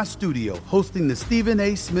me in my studio hosting the Stephen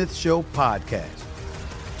A. Smith Show podcast.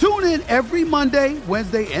 Tune in every Monday,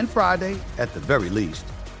 Wednesday, and Friday, at the very least,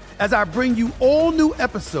 as I bring you all new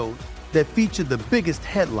episodes that feature the biggest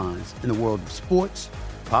headlines in the world of sports,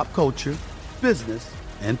 pop culture, business,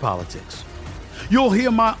 and politics. You'll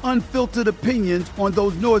hear my unfiltered opinions on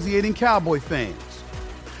those nauseating Cowboy fans,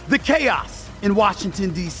 the chaos in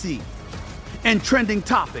Washington, D.C., and trending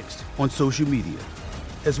topics on social media,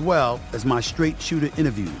 as well as my straight shooter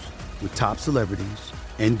interviews with top celebrities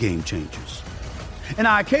and game changers. And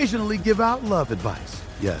I occasionally give out love advice.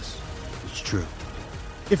 Yes, it's true.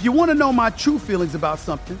 If you want to know my true feelings about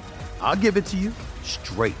something, I'll give it to you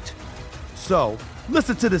straight. So,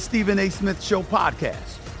 listen to the Stephen A. Smith Show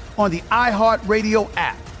podcast on the iHeartRadio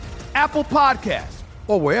app, Apple Podcasts,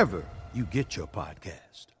 or wherever you get your podcast.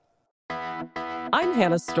 I'm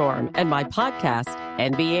Hannah Storm, and my podcast,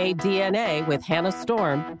 NBA DNA with Hannah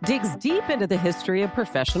Storm, digs deep into the history of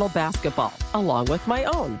professional basketball, along with my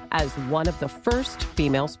own, as one of the first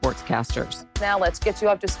female sportscasters. Now let's get you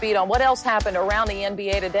up to speed on what else happened around the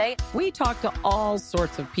NBA today. We talk to all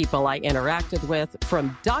sorts of people I interacted with,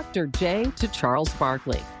 from Dr. J to Charles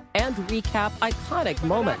Barkley, and recap iconic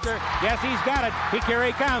moments. Yes, he's got it. Here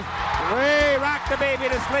he comes. Way rock the baby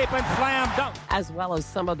to sleep and slam dunk. As well as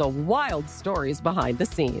some of the wild stories behind the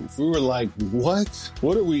scenes. We were like, what?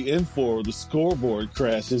 What are we in for? The scoreboard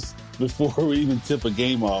crashes before we even tip a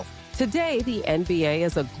game off. Today, the NBA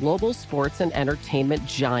is a global sports and entertainment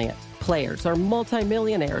giant. Players are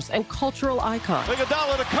multimillionaires and cultural icons.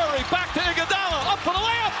 Iguodala to Curry, back to Iguodala, up for the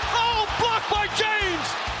layup. Oh, blocked by James.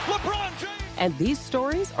 LeBron James. And these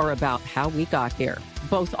stories are about how we got here,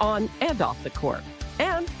 both on and off the court.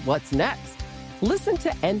 And what's next? Listen to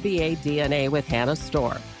NBA DNA with Hannah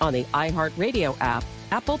Storm on the iHeartRadio app,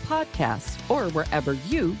 Apple Podcasts, or wherever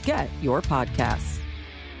you get your podcasts.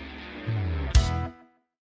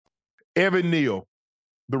 Evan Neal,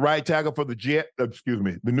 the right tackle for the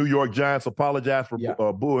New York Giants, apologized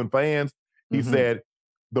for booing fans. He said,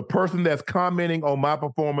 the person that's commenting on my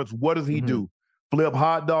performance, what does he do? Flip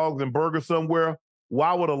hot dogs and burgers somewhere?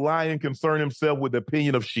 Why would a lion concern himself with the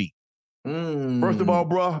opinion of sheep? First of all,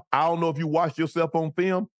 bro, I don't know if you watched yourself on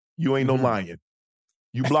film. You ain't no lion.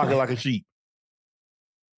 You block it like a sheep.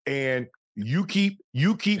 And You keep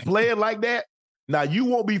playing like that. Now you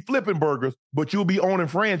won't be flipping burgers, but you'll be owning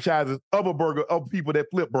franchises of people that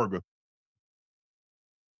flip burgers.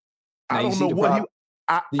 I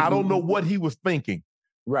don't know what he was thinking.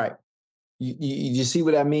 Right. You see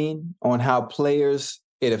what I mean on how players,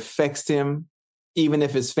 it affects him, even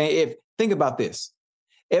if it's think about this.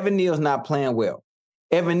 Evan Neal's not playing well.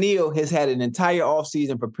 Evan Neal has had an entire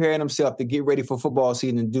offseason preparing himself to get ready for football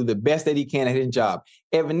season and do the best that he can at his job.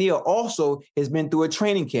 Evan Neal also has been through a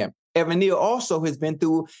training camp. Evan Neal also has been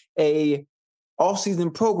through a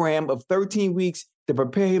offseason program of 13 weeks to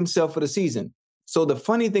prepare himself for the season. So the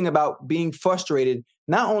funny thing about being frustrated,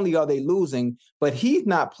 not only are they losing, but he's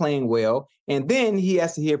not playing well. And then he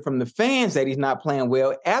has to hear from the fans that he's not playing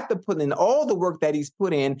well after putting in all the work that he's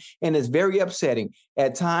put in. And it's very upsetting.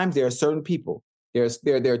 At times, there are certain people. There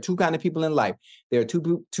are two kind of people in life. There are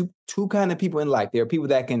two kind of people in life. There are people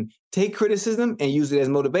that can take criticism and use it as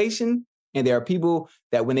motivation. And there are people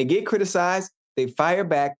that when they get criticized, they fire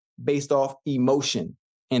back based off emotion.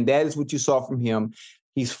 And that is what you saw from him.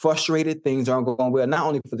 He's frustrated. Things aren't going well, not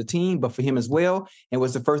only for the team, but for him as well. And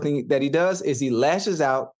what's the first thing that he does is he lashes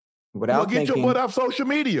out without thinking. Get your butt off social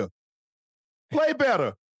media. Play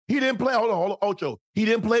better. He didn't play. Hold on, Ocho. He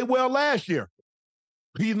didn't play well last year.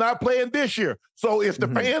 He's not playing this year. So it's the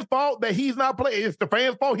fans' fault that he's not playing. It's the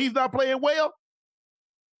fans' fault he's not playing well.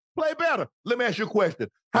 Play better. Let me ask you a question.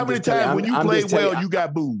 How many times when you played well, you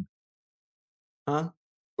got booed? Huh?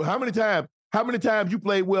 How many times you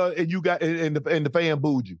played well and you got and the fan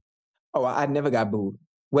booed you? Oh, I never got booed.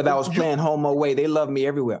 Whether I was playing home or away, they loved me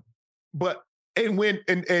everywhere. But and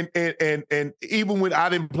even when I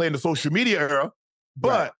didn't play in the social media era,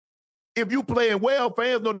 but if you playing well,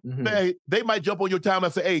 fans don't they might jump on your time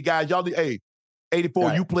and say, "Hey guys, y'all need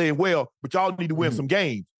 84, you playing well, but y'all need to win some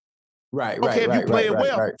games." Right. Okay, if you playing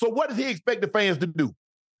well. So what does he expect the fans to do?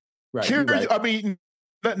 Right. Cheer, I mean,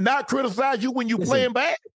 not criticize you when you playing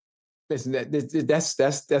bad? Listen, that's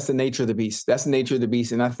the nature of the beast. That's the nature of the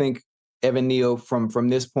beast. And I think Evan Neal from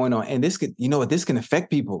this point on, and this can affect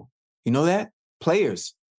people. You know that?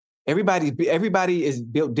 Players. Everybody is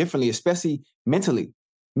built differently, especially mentally.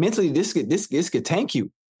 Mentally, this could tank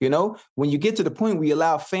you. You know, when you get to the point where you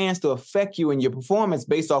allow fans to affect you and your performance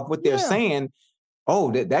based off what they're saying,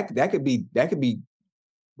 that could be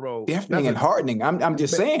bro, deafening and hardening. I'm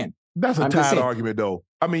just saying. That's a tired argument, though.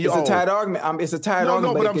 I mean, it's a tired argument. It's a tired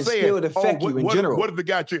argument, but it can still affect you in general. What if the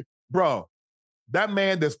guy, bro? That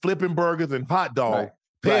man that's flipping burgers and hot dogs,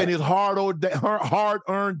 paying his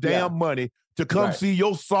hard-earned damn money to come see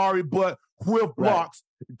your sorry butt whip blocks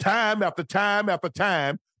time after time after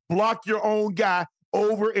time, block your own guy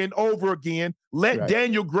over and over again. Let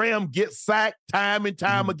Daniel Graham get sacked time and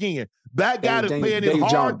time again. That guy is paying his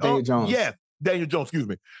Daniel Jones. Yes. Daniel Jones, excuse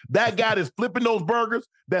me. That guy that's flipping those burgers,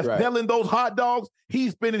 that's selling those hot dogs,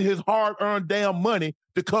 he's spending his hard-earned damn money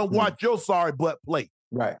to come watch your sorry butt play.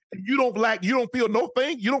 Right. You don't feel no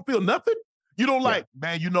thing? You don't feel nothing? You don't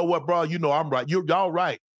man, you know what, bro? You know I'm right. Y'all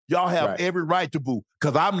right. Y'all have every right to boo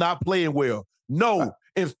because I'm not playing well. No.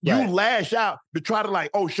 And you lash out to try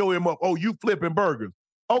to show him up. Oh, you flipping burgers.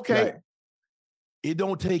 Okay. Right. It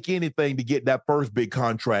don't take anything to get that first big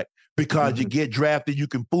contract because you get drafted, you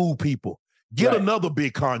can fool people. Get another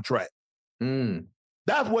big contract.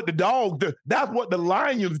 That's what the dogs do. That's what the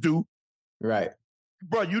Lions do. Right.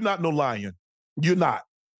 Bro, you're not no lion. You're not.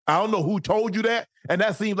 I don't know who told you that. And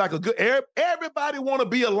that seems like a good, everybody want to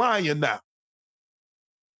be a lion now.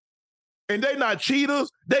 And they're not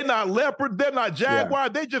cheetahs. They're not leopards. They're not jaguar.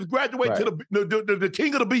 They just graduate to the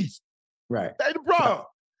king of the beast. Right. Hey, bro,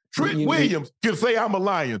 Trent Williams can say I'm a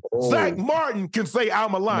lion. Zach Martin can say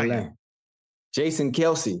I'm a lion. Jason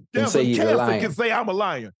Kelce can say he's a lion. Can say I'm a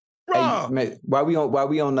lion. Bro. Hey, while we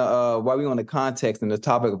on the context and the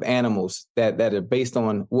topic of animals that are based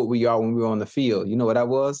on what we are when we were on the field, you know what I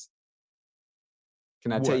was?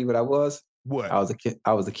 Can I tell you what I was? What? I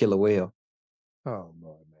was a killer whale. Oh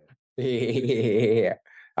Lord, man. Yeah,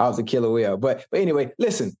 I was a killer whale. But anyway,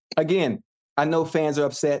 listen, again, I know fans are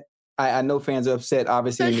upset. I know fans are upset,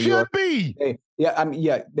 obviously, in New York. Be.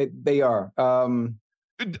 They are.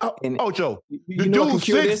 Ocho, the dude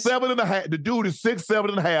is 6'7.5". The dude is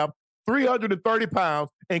 6'7.5", 330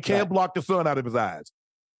 pounds, and can't block the sun out of his eyes.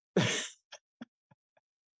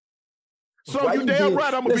 So you damn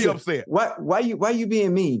right I'm gonna be upset. Why you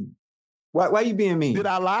being mean? Why you being mean? Did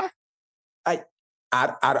I lie?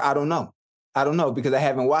 I don't know. I don't know because I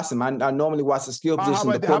haven't watched them. I normally watch the skill position,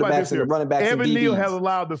 the quarterbacks and the running backs. Evan Neal has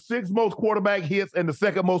allowed the 6th most quarterback hits and the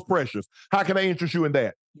 2nd most pressures. How can I interest you in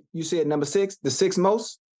that? You said number 6, the 6th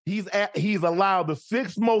most? He's allowed the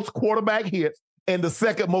 6th most quarterback hits and the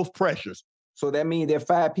 2nd most pressures. So that means there are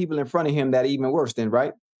 5 people in front of him that are even worse then,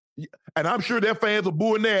 right? And I'm sure their fans are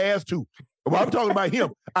booing their ass too. Well, I'm talking about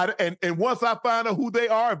him. And once I find out who they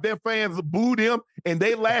are, if their fans boo them and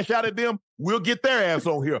they lash out at them, we'll get their ass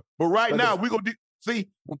on here. But right now, we're going to see,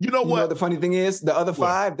 you know what? The funny thing is, the other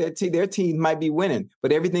 5, their teams might be winning,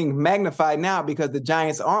 but everything's magnified now because the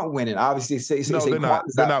Giants aren't winning. Obviously, they're not.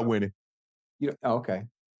 They're not winning. Okay.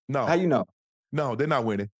 No. How you know? No, they're not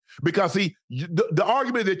winning. Because, see, the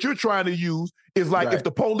argument that you're trying to use is like if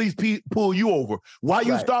the police pull you over, why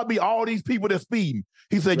you stop me all these people that's speeding?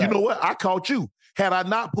 He said, you know what? I caught you. Had I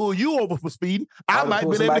not pulled you over for speeding, I might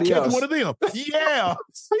have been able to catch one of them. Yeah.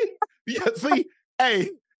 See,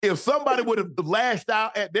 hey, if somebody would have lashed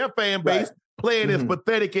out at their fan base playing as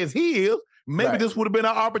pathetic as he is, maybe this would have been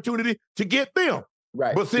our opportunity to get them.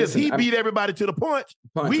 Right. But since he beat everybody to the punch,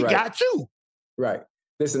 we got you. Right.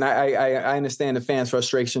 Listen, I understand the fans'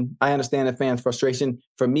 frustration. I understand the fans' frustration.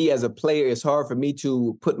 For me as a player, it's hard for me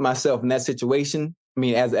to put myself in that situation. I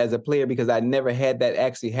mean, as a player, because I never had that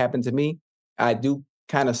actually happen to me. I do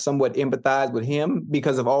kind of somewhat empathize with him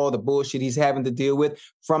because of all the bullshit he's having to deal with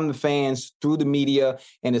from the fans through the media,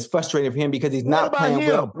 and it's frustrating for him because he's not playing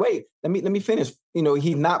well. Wait, let me finish.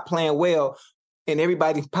 He's not playing well, and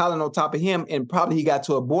everybody's piling on top of him, and probably he got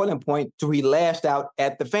to a boiling point to he lashed out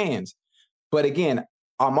at the fans. But again,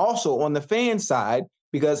 I'm also on the fan side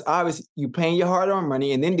because obviously you paying your hard-earned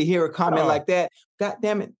money, and then to hear a comment like that, God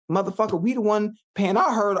damn it, motherfucker, we the one paying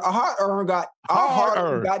our hard-earned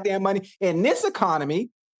goddamn money in this economy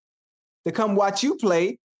to come watch you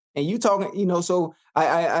play, and you talking, so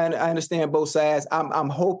I understand both sides. I'm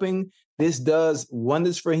hoping this does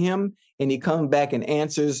wonders for him, and he comes back and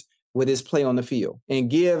answers with his play on the field and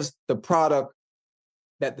gives the product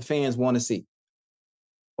that the fans want to see.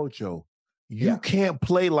 Ocho. You can't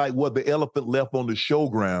play like what the elephant left on the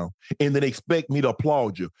showground and then expect me to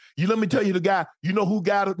applaud you. Let me tell you the guy, you know who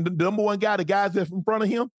got the number one guy, the guys that's in front of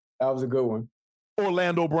him? That was a good one.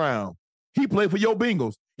 Orlando Brown. He played for your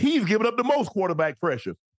Bengals. He's given up the most quarterback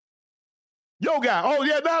pressure. Your guy,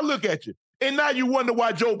 now look at you. And now you wonder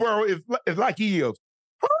why Joe Burrow is like he is.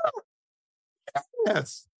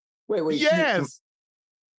 Yes. Wait. Yes.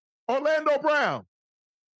 Orlando Brown,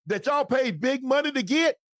 that y'all paid big money to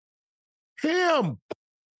get, him.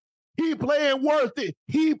 He playing worse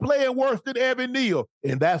than Evan Neal.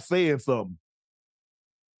 And that's saying something.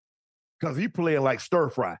 Because he playing like stir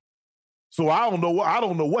fry. So I don't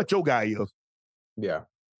know what your guy is. Yeah.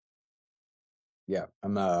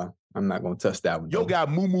 I'm not gonna touch that one. Your guy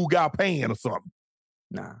Moo got Pan or something.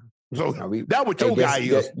 Nah. So that what your guy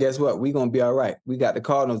is. Guess what? We're gonna be all right. We got the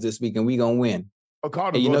Cardinals this week and we gonna win.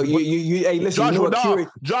 Cardinals. Hey, listen, Joshua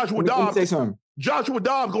Dobbs. Let me say something. Joshua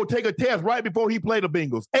Dobbs gonna take a test right before he play the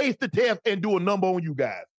Bengals. Ace the test and do a number on you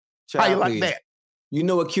guys. How you like that? You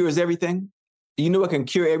know what cures everything? You know what can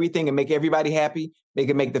cure everything and make everybody happy? It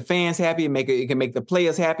can make the fans happy, it can make the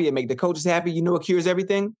players happy, and make the coaches happy. You know what cures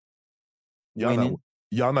everything? Y'all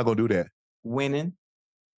not gonna do that. Winning.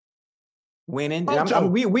 We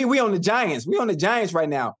on the Giants. We on the Giants right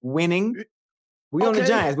now. Winning. We on the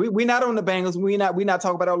Giants. We not on the Bengals. We not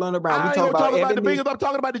talking about Orlando Brown. We talking about the Bengals. I'm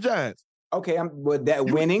talking about the Giants. Okay,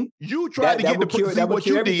 winning. You tried to get the see what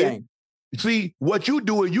you did. See what you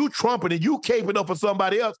doing? You trumping and you caping up for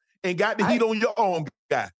somebody else and got the heat on your own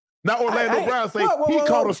guy. Now Orlando Brown say he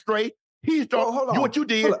caught a straight. What you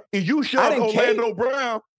did is you shoved Orlando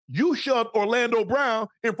Brown. You shoved Orlando Brown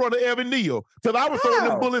in front of Evan Neal because I was throwing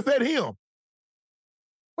them bullets at him.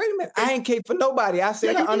 Wait a minute. I ain't cape for nobody. I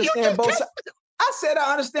said I understand both sides. I said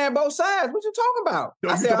I understand both sides. What you talking about?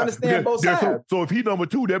 I said I understand both sides. So if he's number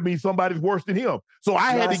 2, that means somebody's worse than him. So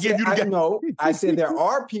I had to give you the guy. No, I said there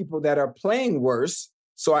are people that are playing worse.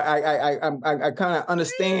 So I kind of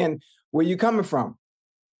understand where you're coming from.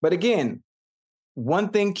 But again, one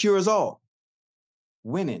thing cures all.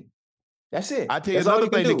 Winning. That's it. I tell you another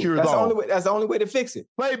thing that cures all. That's the only way to fix it.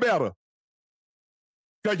 Play better.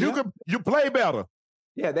 Because you play better.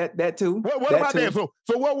 Yeah, that too. What about that?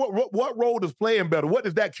 So what role does playing better? What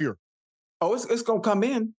does that cure? Oh, it's gonna come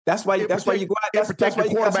in. That's why you go out. Protect the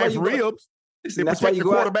quarterback's ribs. That's why you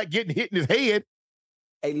go out. Quarterback getting hit in his head.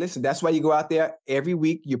 Hey, listen, that's why you go out there every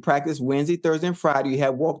week. You practice Wednesday, Thursday, and Friday. You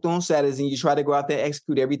have walked on Saturdays, and you try to go out there and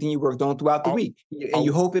execute everything you worked on throughout the week. And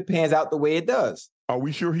you hope it pans out the way it does. Are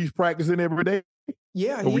we sure he's practicing every day?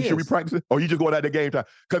 Yeah, Are we sure he's practicing? Or you just going out there game time?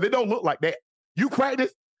 Because it don't look like that. You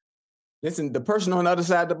practice. Listen, the person on the other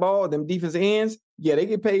side of the ball, them defensive ends, yeah, they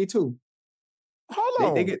get paid too. Hold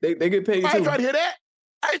on. They get paid too. I ain't trying to hear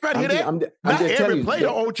that. Not every player,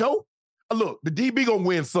 Ocho. Look, the DB gonna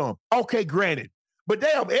win some. Okay, granted. But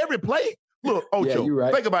damn, every play. Look, Ocho, you're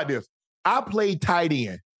right. Think about this. I played tight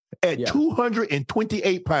end. At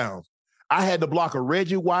 228 pounds, I had to block a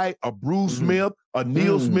Reggie White, a Bruce Smith, a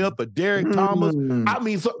Neil Smith, a Derek Thomas. I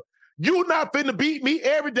mean, so you're not finna beat me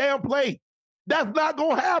every damn play. That's not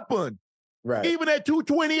gonna happen. Right. Even at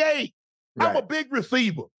 228, I'm a big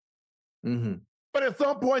receiver. But at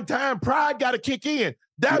some point in time, pride got to kick in.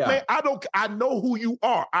 Man, I know who you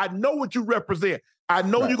are. I know what you represent. I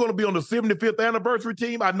know you're going to be on the 75th anniversary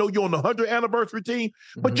team. I know you're on the 100th anniversary team,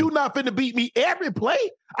 but you're not finna beat me every play.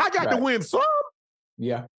 I got to win some.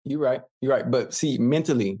 Yeah, you're right. You're right. But see,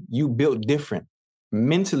 mentally, you built different.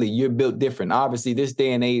 Mentally, you're built different. Obviously, this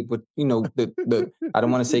day and age, but you know, the I don't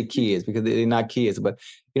want to say kids because they're not kids, but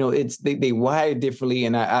you know, it's they wire differently,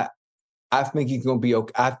 and I think he's gonna be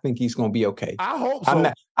okay. I think he's gonna be okay. I hope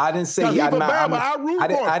so. I didn't say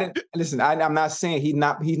listen. I'm not saying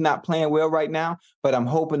he's not playing well right now, but I'm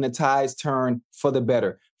hoping the tides turn for the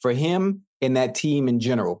better for him and that team in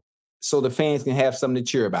general, so the fans can have something to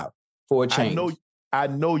cheer about for a change. I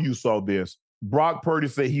know you saw this. Brock Purdy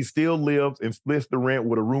said he still lives and splits the rent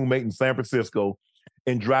with a roommate in San Francisco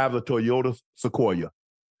and drives a Toyota Sequoia.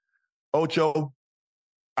 Ocho,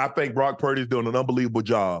 I think Brock Purdy's doing an unbelievable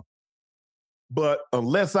job. But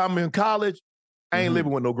unless I'm in college, I ain't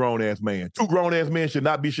living with no grown-ass man. 2 grown-ass men should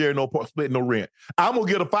not be sharing splitting no rent. I'm going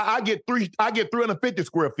to get I get 350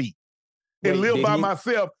 square feet and live by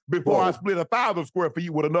myself before I split 1,000 square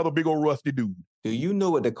feet with another big old rusty dude. Do you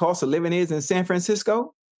know what the cost of living is in San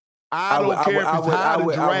Francisco? I don't care if it's high to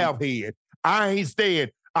giraffe head. I ain't staying.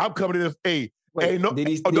 I'm coming to this. Did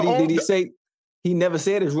he say he never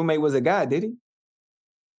said his roommate was a guy? Did he?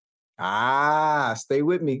 Stay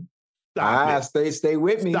with me. Stay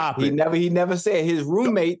with me. Stop he never said his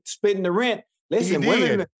roommate splitting the rent. Listen,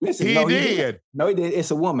 women. Listen, he did. No, he did.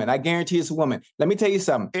 It's a woman. I guarantee it's a woman. Let me tell you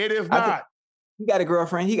something. It is not. He got a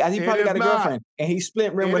girlfriend. He probably got a girlfriend, and he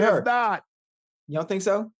split rent with her. It is not. You don't think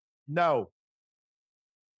so? No.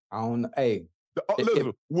 I don't know. Hey.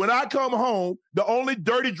 Listen, when I come home, the only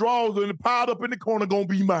dirty drawers piled up in the corner gonna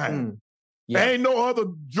be mine. There ain't no other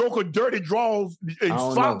joker dirty drawers and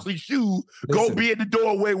socks and shoes gonna be in the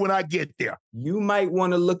doorway when I get there. You might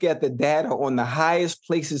want to look at the data on the highest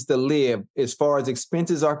places to live as far as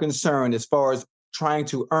expenses are concerned, as far as trying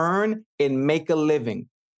to earn and make a living.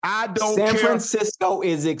 I don't care. San Francisco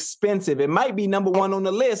is expensive. It might be number one on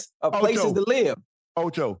the list of places to live.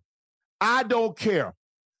 Ocho, I don't care.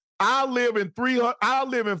 I live in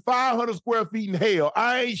 500 square feet in hell.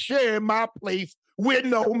 I ain't sharing my place with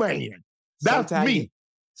no man. That's me.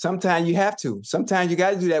 Sometimes you have to. Sometimes you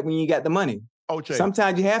got to do that when you got the money. Ocho.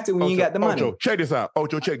 Sometimes you have to when you got the money. Ocho, check this out.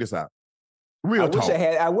 Ocho, check this out. Real talk.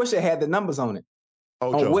 I wish I had the numbers on it.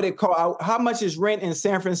 Ocho. On what it cost. How much is rent in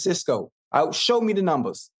San Francisco? Show me the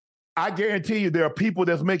numbers. I guarantee you there are people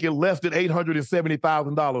that's making less than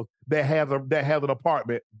 $870,000 that have an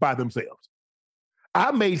apartment by themselves.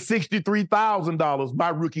 I made $63,000 my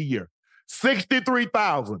rookie year.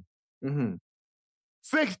 $63,000.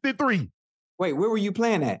 63. Wait, where were you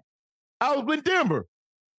playing at? I was in Denver.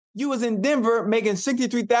 You was in Denver making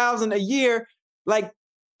 $63,000 a year, like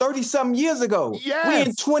 30-something years ago. Yes. We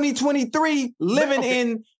in 2023 living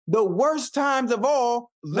in the worst times of all.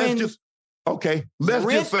 Let's just say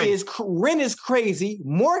rent is crazy.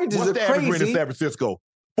 Mortgages are crazy. What's the average rent in San Francisco?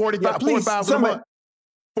 $4,000 a month.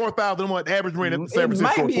 $4,000 a month average rent in San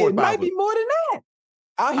Francisco. It might be more than that.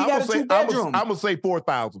 He got a 2-bedroom. I'm gonna say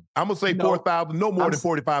 4,000. I'm gonna say 4,000. No more than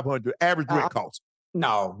 4,500 average rent cost.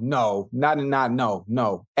 No,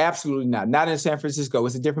 absolutely not. Not in San Francisco.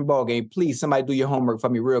 It's a different ballgame. Please, somebody do your homework for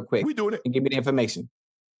me real quick. We doing it and give me the information.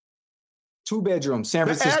 2-bedroom, San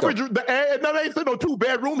Francisco. No, they ain't said no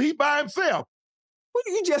 2-bedroom. He by himself. Well,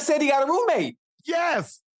 you just said he got a roommate.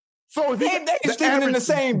 Yes. So if they're sleeping in the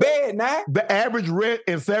same bed now. The average rent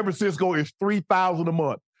in San Francisco is $3,000 a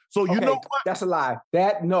month. So you know what? That's a lie.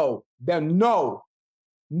 No.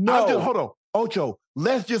 Hold on, Ocho.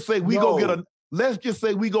 Let's just say we go get a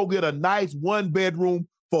nice 1-bedroom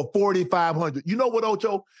for $4,500. You know what,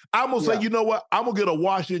 Ocho? I'm gonna say, you know what? I'm gonna get a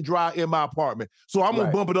wash and dry in my apartment. So I'm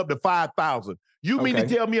gonna bump it up to $5,000. You mean to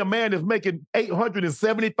tell me a man that's making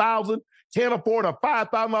 $870,000 can't afford a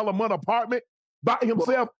 $5,000 a month apartment by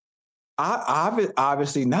himself?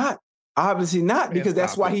 Obviously not. Obviously not, because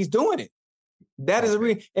that's why he's doing it. That is a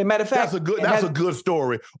matter of fact. That's a good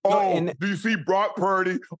story. Do you see Brock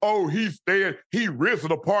Purdy? Oh, he rents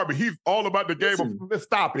an apartment. He's all about the game. Let's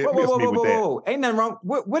stop it. Whoa. Ain't nothing wrong.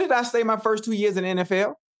 Where did I stay my first 2 years in the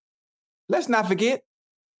NFL? Let's not forget.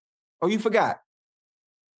 Oh, you forgot.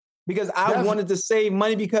 Because I wanted to save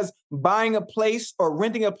money because buying a place or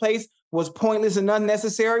renting a place was pointless and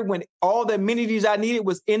unnecessary when all the amenities I needed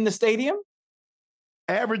was in the stadium.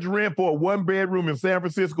 Average rent for a one-bedroom in San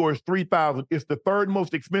Francisco is $3,000. It's the third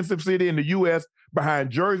most expensive city in the U.S. behind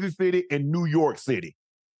Jersey City and New York City.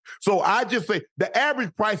 So I just say the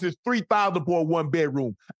average price is $3,000 for a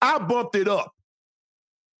one-bedroom. I bumped it up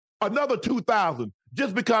another $2,000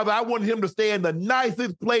 just because I wanted him to stay in the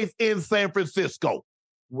nicest place in San Francisco.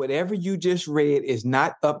 Whatever you just read is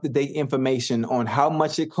not up-to-date information on how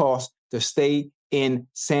much it costs to stay in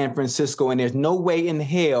San Francisco. And there's no way in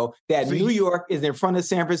hell that New York is in front of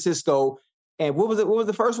San Francisco. And what was it? What was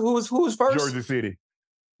the first? Who was first? Jersey City.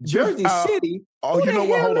 Jersey City? Oh, Who you know the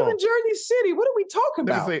what? hell Hold live on. in Jersey City? What are we talking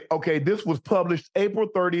about? Let me say, okay, this was published April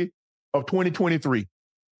 30th of 2023.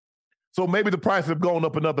 So maybe the prices have gone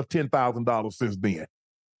up another $10,000 since then.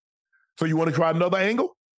 So you want to try another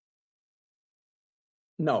angle?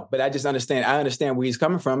 No, but I understand where he's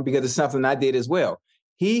coming from because it's something I did as well.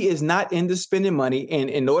 He is not into spending money, and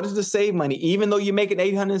in order to save money, even though you're making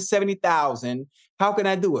 $870,000, how can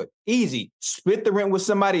I do it? Easy. Split the rent with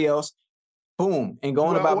somebody else. Boom, and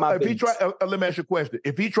going about my business. Let me ask you a question.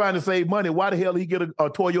 If he's trying to save money, why the hell he get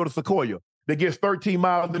a Toyota Sequoia that gets 13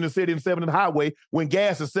 miles in the city and 7 in the highway when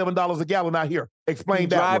gas is $7 a gallon out here? Explain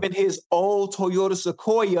that. Driving his old Toyota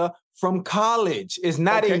Sequoia from college. It's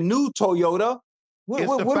not a new Toyota.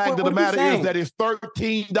 The fact of the matter is that it's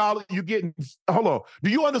 $13 you're getting. Hold on. Do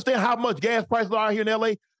you understand how much gas prices are here in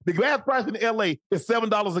LA? The gas price in LA is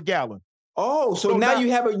 $7 a gallon. Oh, so now you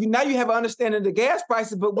have an understanding of the gas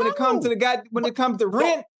prices, but when it comes to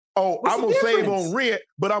rent, I'm gonna save on rent,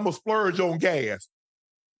 but I'm gonna splurge on gas.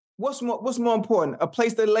 What's more important? A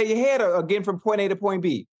place to lay your head or getting from point A to point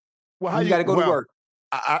B? Well, how you got to go to work.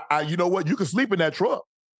 You know what? You can sleep in that truck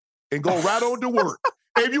and go right on to work.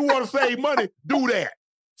 If you want to save money, do that.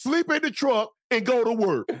 Sleep in the truck and go to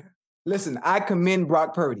work. Listen, I commend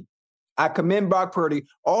Brock Purdy.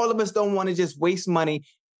 All of us don't want to just waste money,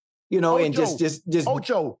 just.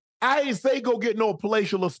 Ocho, I ain't say go get no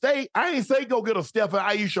palatial estate. I ain't say go get a Stephen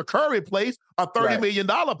Aisha Curry place, a $30 million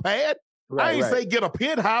pad. I ain't say get a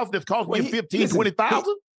penthouse that's costing you $15,000,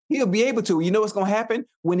 $20,000. He'll be able to. You know what's going to happen?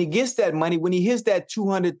 When he gets that money, when he hits that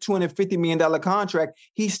 $250 million contract,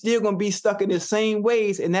 he's still going to be stuck in the same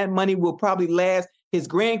ways, and that money will probably last his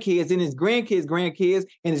grandkids and his grandkids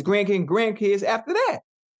and his grandkids after that.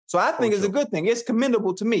 So I think it's a good thing. It's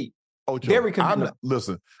commendable to me. Very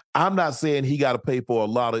commendable. I'm not saying he got to pay for a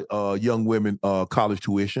lot of young women college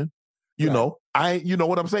tuition. You know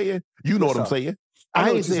what I'm saying? You know what I'm saying? I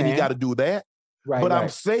ain't saying he got to do that. But I'm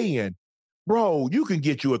saying, bro, you can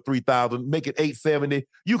get you a $3,000, make it $870.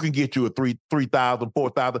 You can get you a $3,000,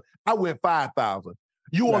 $4,000. I went $5,000.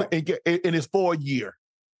 You want and it's for a year,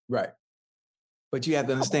 right? But you have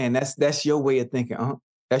to understand that's your way of thinking.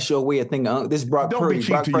 That's your way of thinking. This Brock Purdy. Don't be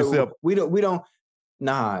cheap to yourself. We don't.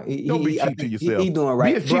 Nah, don't be cheap to yourself. He doing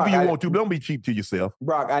right. Be as cheap as you want to, but don't be cheap to yourself.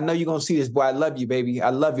 Brock, I know you're gonna see this, boy. I love you, baby. I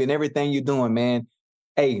love you and everything you're doing, man.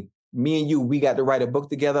 Hey, me and you, we got to write a book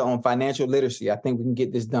together on financial literacy. I think we can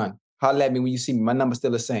get this done. Holler at me when you see me. My number's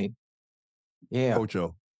still the same. Yeah.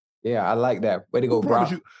 Ocho. Yeah, I like that. Way to go,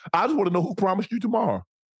 Brock. I just want to know who promised you tomorrow.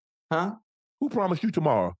 Huh? Who promised you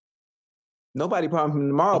tomorrow? Nobody promised me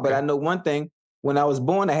tomorrow, but I know one thing. When I was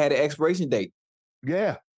born, I had an expiration date.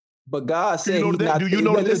 Yeah. But God said Hold on. Do you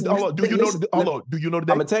know the date? I'm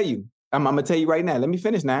gonna tell you. I'm gonna tell you right now. Let me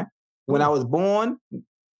finish now. When I was born,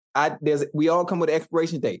 we all come with an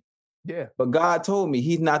expiration date. Yeah. But God told me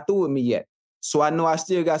He's not through with me yet. So I know I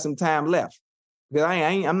still got some time left. Because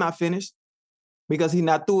I'm not finished. Because He's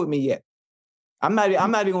not through with me yet. I'm not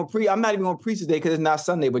even gonna preach today because it's not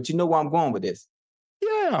Sunday, but you know where I'm going with this.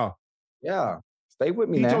 Yeah. Yeah. Stay with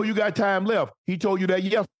me now. He told you got time left. He told you that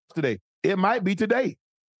yesterday. It might be today.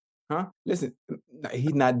 Huh? Listen,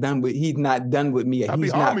 He's not done with me yet.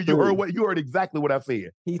 You heard exactly what I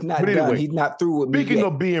said. He's not done. He's not through with me yet. Speaking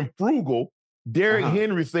of being frugal, Derrick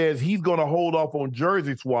Henry says he's going to hold off on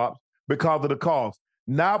jersey swaps because of the cost.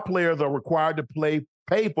 Now players are required to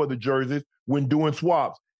pay for the jerseys when doing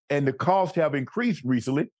swaps, and the costs have increased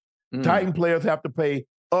recently. Titan players have to pay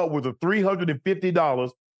upwards of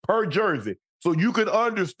 $350 per jersey. So you can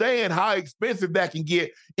understand how expensive that can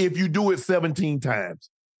get if you do it 17 times.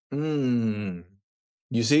 You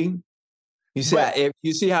see? You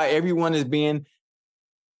see how everyone is being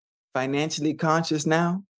financially conscious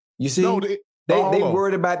now? You see? No, they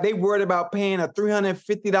worried about paying a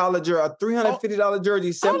 $350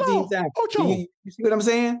 jersey 17 times. You see what I'm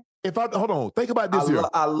saying? Hold on, think about this here.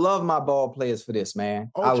 I love my ball players for this,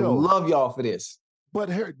 man. I love y'all for this. But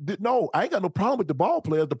I ain't got no problem with the ball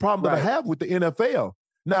players. The problem that I have with the NFL.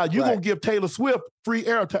 Now, you're going to give Taylor Swift free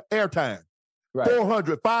airtime. Right.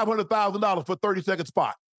 $400,000, $500,000 for 30-second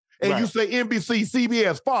spot. and you say NBC,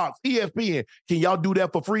 CBS, Fox, ESPN, can y'all do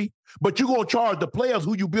that for free? But you're going to charge the players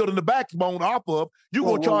who you building the backbone off of, you're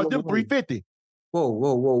going to charge them $350.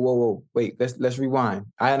 Whoa. Wait, let's rewind.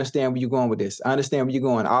 I understand where you're going with this. I understand where you're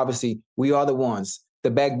going. Obviously, we are the ones,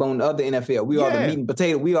 the backbone of the NFL. We are the meat and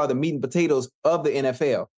potato. We are the meat and potatoes of the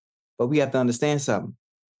NFL. But we have to understand something.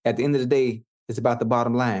 At the end of the day, it's about the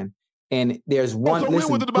bottom line. And there's one. Let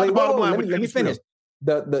me finish.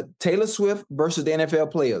 The Taylor Swift versus the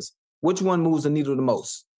NFL players. Which one moves the needle the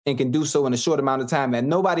most and can do so in a short amount of time? And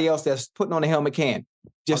nobody else that's putting on a helmet can.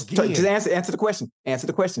 Just answer the question. Answer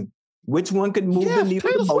the question. Which one could move the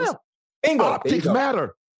needle the most? Bingo. Optics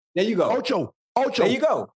matter. There you go. Ocho. There you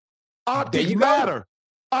go. Optics matter.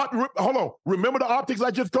 Hold on. Remember the optics I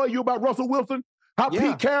just told you about Russell Wilson? How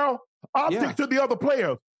Pete Carroll? Optics to the other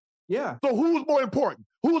players. Yeah. So who's more important?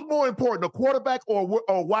 Who's more important, a quarterback or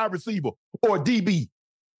a wide receiver or a DB?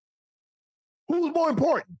 Who's more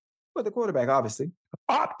important? Well, the quarterback, obviously.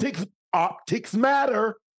 Optics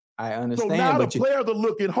matter. I understand. So now the players are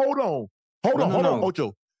looking. Hold on,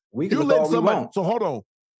 Ocho. We can look all we want. So hold on,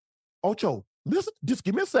 Ocho. Listen, just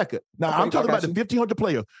give me a second. Now I'm talking about the 1,500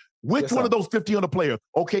 players. Which one of those 1,500 players?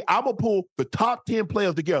 Okay, I'm gonna pull the top 10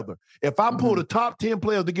 players together. If I pull the top 10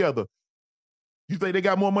 players together, you think they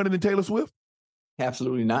got more money than Taylor Swift?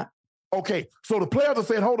 Absolutely not. Okay, so the players are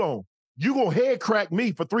saying, hold on, you gonna head crack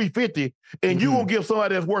me for $350, and you gonna give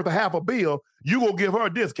somebody that's worth $500 million, you gonna give her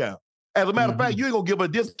a discount. As a matter of fact, you ain't gonna give her a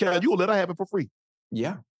discount, you gonna let her have it for free.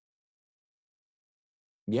 Yeah.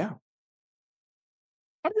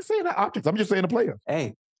 I'm just saying the optics. I'm just saying the players.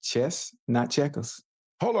 Hey, chess, not checkers.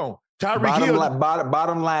 Hold on. Tyreek Hill.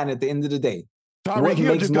 Bottom line at the end of the day. Tyreek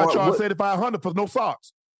Hill just got charged $7,500 for no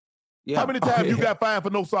socks. Yeah. How many times you got fined for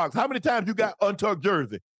no socks? How many times you got untucked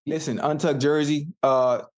jersey? Listen, untucked jersey,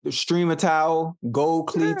 streamer towel, gold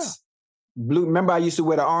cleats, blue. Remember I used to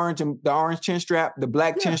wear the orange chin strap, the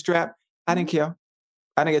black chin strap? I didn't care.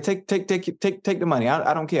 I didn't care. Take the money.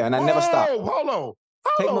 I don't care. And I never stopped. Hold on.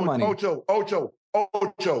 Take my money.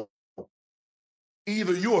 Ocho.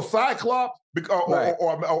 Either you a cyclops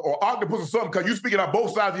or octopus or something, because you speaking on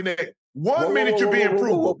both sides of your neck. One minute you're being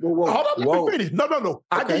frugal. Hold on, let me finish. No.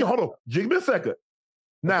 Okay. Hold on. Give me a second.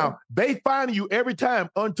 Now, they find you every time,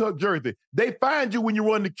 untucked jersey. They find you when you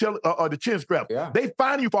run the chin strap. Yeah. They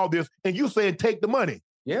find you for all this, and you saying take the money.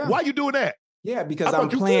 Yeah. Why you doing that? Yeah, because I'm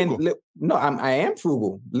playing. No, I am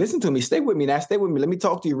frugal. Listen to me. Stay with me now. Stay with me. Let me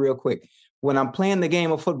talk to you real quick. When I'm playing the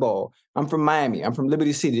game of football, I'm from Miami. I'm from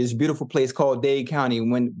Liberty City. This beautiful place called Dade County.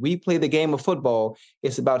 When we play the game of football,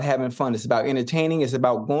 it's about having fun. It's about entertaining. It's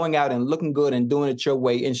about going out and looking good and doing it your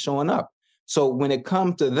way and showing up. So when it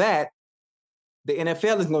comes to that, the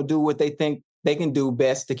NFL is going to do what they think they can do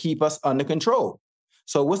best to keep us under control.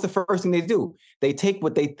 So what's the first thing they do? They take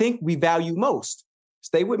what they think we value most.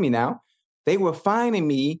 Stay with me now. They were fining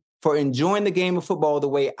me for enjoying the game of football the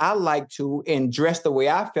way I like to and dress the way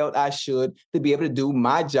I felt I should to be able to do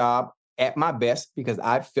my job at my best because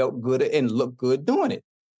I felt good and looked good doing it.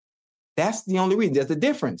 That's the only reason. There's a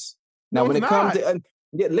difference. Now, when it comes to,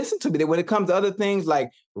 listen to me, when it comes to other things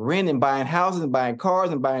like rent and buying houses and buying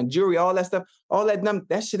cars and buying jewelry, all that stuff,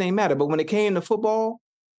 that shit ain't matter. But when it came to football,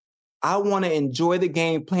 I want to enjoy the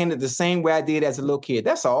game playing it the same way I did as a little kid.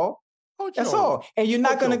 That's all. That's all. And you're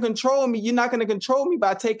not going to control me. You're not going to control me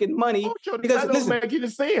by taking money. Because that don't make any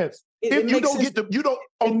sense. If you don't get to,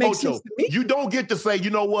 you don't get to say,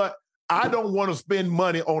 you know what? I don't want to spend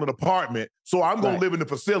money on an apartment, so I'm going to live in the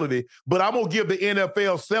facility, but I'm going to give the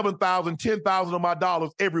NFL $7,000, $10,000 of my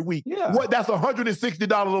dollars every week. Yeah. That's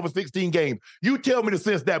 $160 over 16 games. You tell me the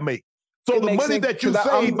sense that makes. So the money that you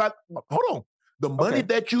save money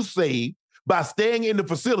that you save by staying in the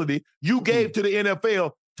facility, you gave to the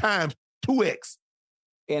NFL times 2x.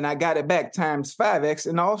 And I got it back times 5x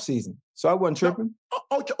in the offseason. So I wasn't tripping.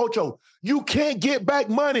 Ocho, you can't get back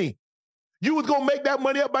money. You was going to make that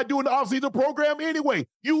money up by doing the offseason program anyway.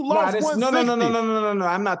 You lost $160. No.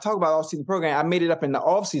 I'm not talking about offseason program. I made it up in the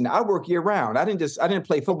offseason. I work year round. I didn't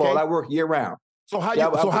play football. Okay. I work year round. So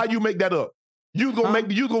how you make that up? You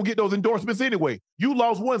gonna get those endorsements anyway. You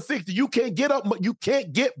lost $160. You can't get up. You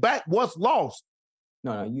can't get back what's lost.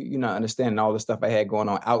 No, you're not understanding all the stuff I had going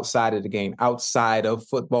on outside of the game, outside of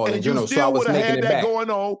football in general. So I was making it back. Going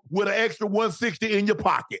on with an extra $160 in your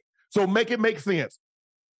pocket. So make it make sense.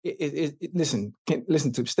 Listen,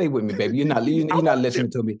 stay with me, baby. You're not listening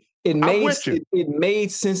to me. It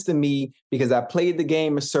made sense to me because I played the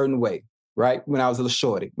game a certain way, right? When I was a little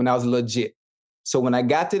shorty, when I was legit. So when I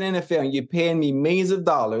got to the NFL and you're paying me millions of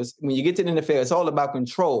dollars, when you get to the NFL, it's all about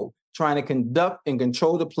control, trying to conduct and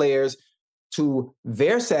control the players to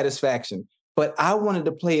their satisfaction. But I wanted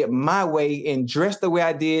to play it my way and dress the way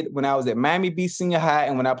I did when I was at Miami Beach Senior High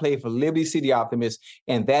and when I played for Liberty City Optimists.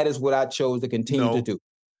 And that is what I chose to continue to do.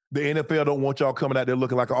 The NFL don't want y'all coming out there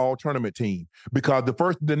looking like an all-tournament team because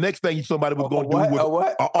the next thing somebody was going to do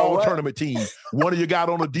was an all-tournament team. One of you got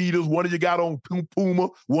on Adidas, one of you got on Puma,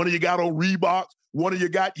 one of you got on Reeboks, one of you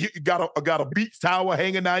got a beach towel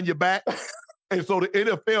hanging down your back. And so the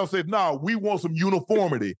NFL said, no, we want some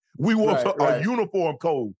uniformity. We want a uniform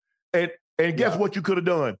code. And guess what you could have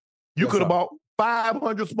done? You could have bought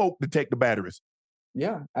 500 smoke detector batteries.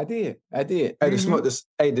 Yeah, I did. Hey, the smoke.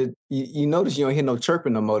 You notice you don't hear no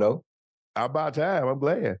chirping no more though. About time. I'm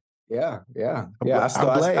glad. Yeah.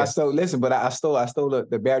 I stole. Listen, but I stole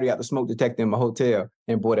the battery out the smoke detector in my hotel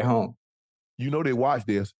and brought it home. You know they watched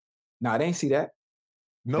this. Nah, they ain't see that.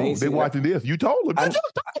 No, they watching this. You told them. You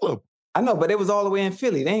just told them. I know, but it was all the way in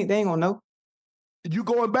Philly. They ain't gonna know. You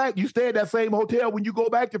going back? You stay at that same hotel when you go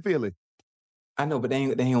back to Philly. I know, but they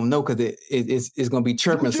ain't gonna know because it's gonna be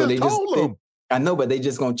chirping. You just told them. I know, but they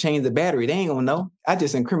just gonna change the battery. They ain't gonna know. I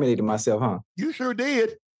just incriminated myself, huh? You sure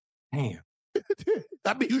did. Damn.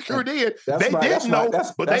 I mean, you sure did. They didn't know,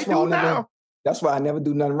 but they do now. That's why I never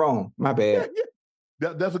do nothing wrong. My bad.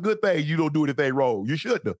 That's a good thing. You don't do anything wrong. You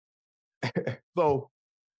shouldn't have. So,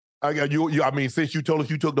 I got you. I mean, since you told us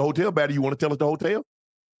you took the hotel battery, you want to tell us the hotel?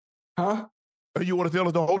 Huh? You want to tell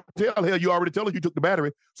us the hotel? Hell, you already told us you took the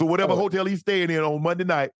battery. So whatever hotel he's staying in on Monday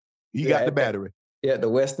night, he got the battery. Yeah, the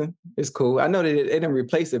Westin. It's cool. I know they didn't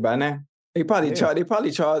replace it by now. They probably charged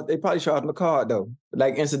them a card though,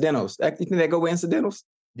 like incidentals. You think they go with incidentals?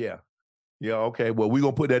 Yeah. Yeah. Okay. Well, we're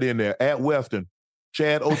gonna put that in there at Westin.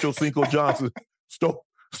 Chad Ochocinco Johnson stole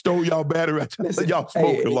y'all battery. Listen, y'all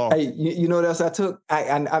smoked along. Hey, you know what else I took?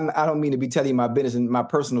 I don't mean to be telling you my business and my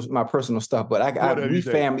personal stuff, but we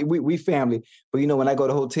family. But you know, when I go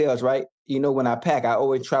to hotels, right? You know, when I pack, I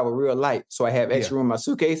always travel real light, so I have extra room in my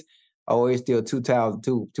suitcase. I always steal 2 towels and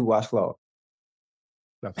two washcloths.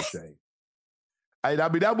 That's a shame. I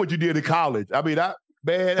mean, that's what you did in college. I mean, No.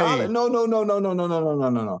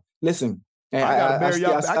 Listen, I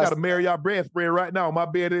got a Marriott bread spread right now on my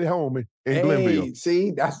bed at home in Glenville.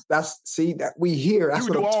 See, that we here. That's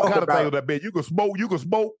you can do all kind of things on that bed. You can smoke. You can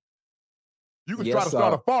try to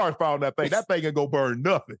start a forest fire on that thing. That thing ain't gonna burn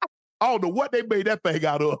nothing. I don't know what they made that thing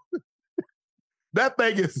out of. That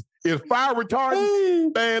thing is fire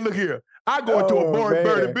retardant. Man, look here. I go into a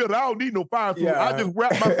burning building. I don't need no fire suit. I just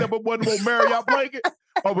wrap myself up one of those Marriott blankets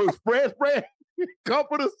of a spread,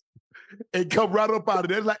 comforters, and come right up out of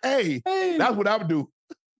there. It's like, hey, that's what I would do.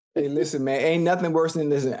 Hey, listen, man, ain't nothing worse than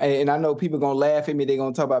this. And I know people gonna laugh at me. They're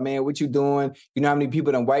gonna talk about, man, what you doing? You know how many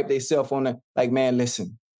people done wipe themselves on the, like, man,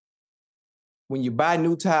 listen. When you buy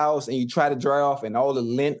new towels and you try to dry off and all the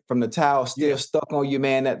lint from the towel still stuck on you,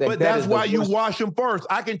 man. That's why you wash them first.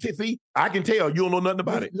 I can tell you don't know nothing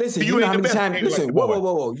about it. Listen, you know how many times? Listen,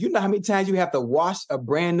 whoa. You know how many times you have to wash a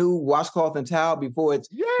brand new washcloth and towel before it's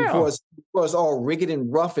all rigged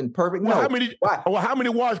and rough and perfect? Well, how many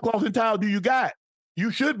washcloths and towels do you got?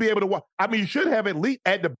 You should be able to wash. I mean, you should have at least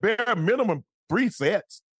at the bare minimum 3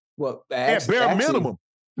 sets. Well, at bare minimum.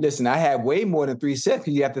 Listen, I have way more than 3 sets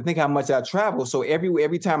because you have to think how much I travel. So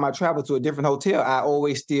every time I travel to a different hotel, I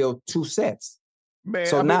always steal 2 sets. Man,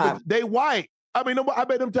 so now they white. I mean, I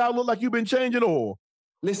bet them towels look like you've been changing oil.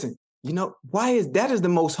 Listen, you know, that is the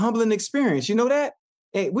most humbling experience. You know that?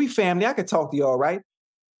 Hey, we family. I could talk to y'all, right?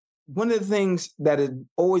 One of the things that has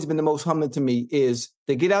always been the most humbling to me is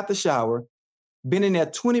to get out the shower, been in there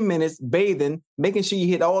 20 minutes, bathing, making sure you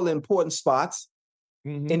hit all the important spots,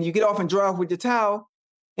 and you get off and dry off with your towel,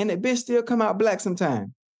 and the bitch still come out black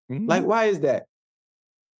sometime. Like, why is that?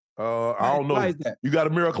 I don't know. Why is that? You got a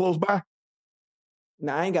mirror close by?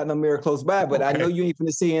 Nah, I ain't got no mirror close by, but I know you ain't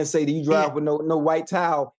finna sit and say that you drive with no white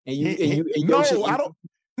towel and you I don't.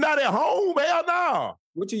 Not at home, hell no.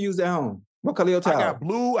 What you use at home? What color your towel? I got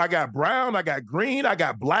blue, I got brown, I got green, I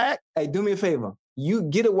got black. Hey, do me a favor. You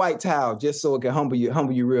get a white towel just so it can humble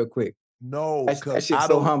you real quick. No, that shit's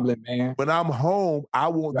so humbling, man. When I'm home, I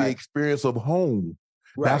want the experience of home.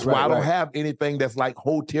 That's why I don't have anything that's like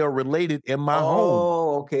hotel related in my home.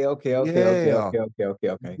 Oh, okay.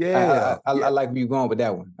 Yeah. I like where you're going with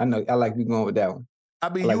that one. I know. I like where you're going with that one. I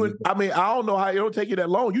mean, I don't know how it don't take you that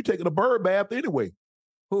long. You taking a bird bath anyway.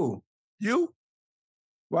 Who? You?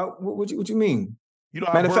 Well, what you mean? You know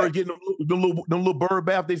how birds get the little bird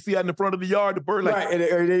bath they see out in the front of the yard. The bird right,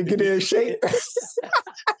 and they get in shape.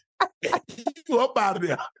 You up out of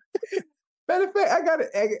there. Matter of fact,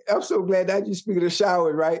 I'm so glad that you speak of the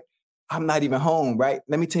shower, right? I'm not even home, right?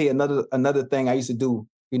 Let me tell you another thing I used to do,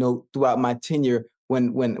 you know, throughout my tenure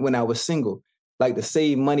when I was single, like to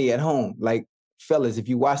save money at home. Like fellas, if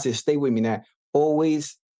you watch this, stay with me now.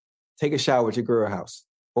 Always take a shower at your girl house.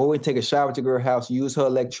 Always take a shower at your girl house. Use her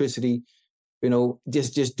electricity.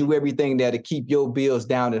 Just do everything there to keep your bills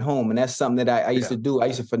down at home. And that's something that I used to do. I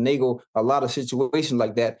used to finagle a lot of situations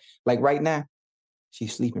like that. Like right now,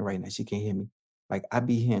 she's sleeping right now. She can't hear me. Like I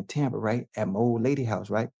be here in Tampa, right? At my old lady house,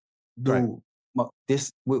 right? Dude,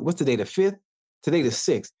 what's today, the 5th? Today the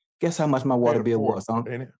 6th. Guess how much my water bill was, huh?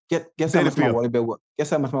 Guess how much my water bill was?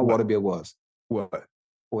 Guess how much my water bill was? What?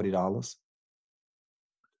 $40.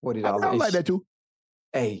 $40. I like that too.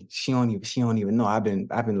 Hey, she don't even know. I've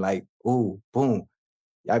been like, ooh, boom.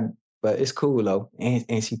 But it's cool though.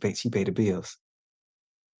 And she paid the bills.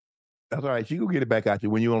 That's all right. She gonna get it back out you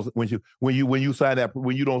when you don't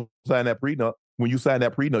sign that when you sign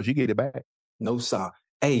that prenup, she get it back. No, sir.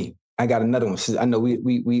 Hey, I got another one. I know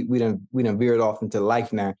we done veered off into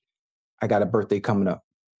life now. I got a birthday coming up.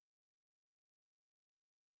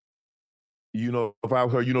 You know, if I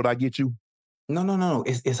was her, you know what I get you? No.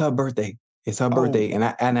 It's her birthday. It's her birthday, and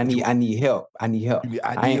I need help. I need help. You need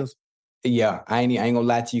ideas? I ain't gonna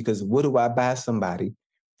lie to you, because what do I buy somebody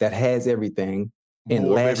that has everything and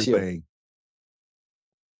more last of everything?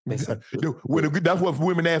 That's what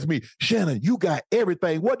women ask me. Shannon, you got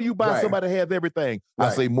everything. What do you buy somebody that has everything? I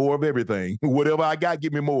say more of everything. Whatever I got,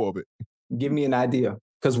 give me more of it. Give me an idea,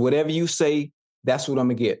 because whatever you say, that's what I'm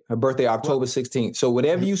gonna get. Her birthday, October 16th. So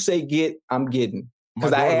whatever you say, I'm getting.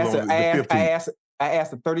 Because I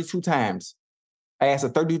asked her 32 times. I asked her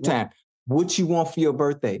 32 times, what you want for your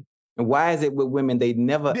birthday? And why is it with women, they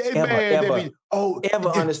never, ever understand? Oh,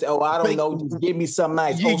 I don't know. Just give me something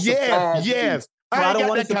nice. Yes. I don't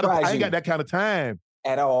want to surprise you. I ain't got that kind of time.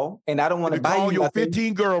 At all. And I don't want to buy you your nothing.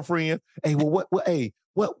 15 girlfriend. Hey, what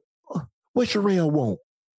Sherelle want?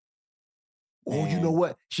 Oh, you know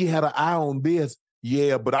what? She had an eye on this.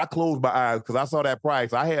 Yeah, but I closed my eyes because I saw that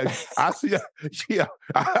price. I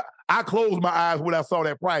closed my eyes when I saw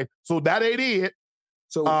that price. So that ain't it.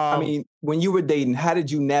 So, I mean, when you were dating, how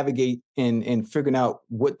did you navigate in figuring out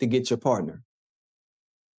what to get your partner?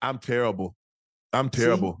 I'm terrible.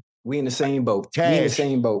 See, we in the same boat. Cash. We in the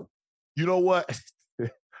same boat. You know what?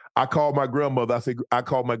 I called my grandmother. I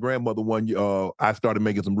called my grandmother one year. I started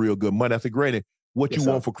making some real good money. I said, Granny, what you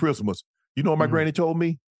want for Christmas? You know what my granny told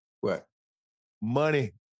me? What?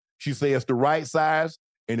 Money. She said it's the right size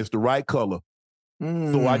and it's the right color.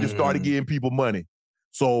 So I just started giving people money.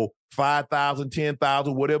 So 5,000,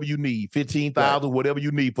 10,000, whatever you need, 15,000, whatever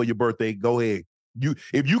you need for your birthday, go ahead.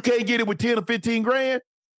 If you can't get it with 10 or 15 grand,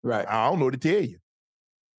 right? I don't know what to tell you.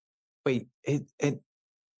 Wait,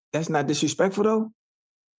 that's not disrespectful though?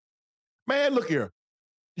 Man, look here.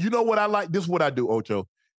 You know what I like? This is what I do, Ocho.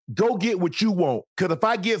 Go get what you want. Because if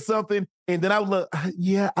I get something and then I look,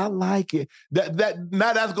 yeah, I like it.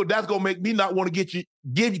 That's gonna make me not want to get you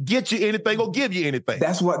anything or give you anything.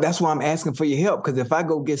 That's why I'm asking for your help. Because if I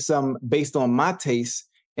go get some based on my taste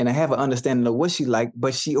and I have an understanding of what she like,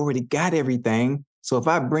 but she already got everything. So if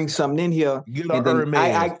I bring something in here, get a Hermes.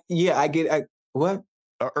 I get what?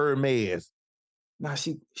 A Hermes. Nah,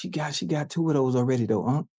 she got 2 of those already though,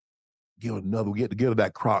 huh? Get another. Get her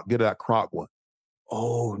that croc one.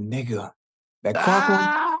 Oh, nigga. That croc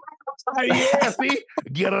one? Yeah, see?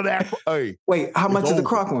 Get her that. Hey. Wait, how much is the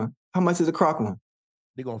croc one? How much is the croc one?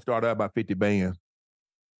 They're going to start out by 50 bands.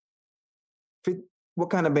 What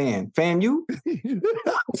kind of band? FAMU?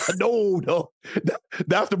 No.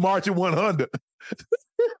 That's the Marching 100.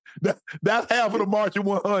 That's half of the Marching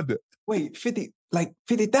 100. Wait,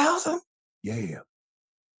 50,000? Yeah.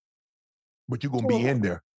 But you're going to be in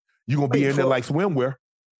there. You're going to be in there like swimwear.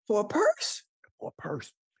 For a purse? For a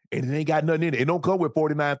purse. And it ain't got nothing in it. It don't come with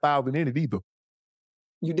 49,000 in it either.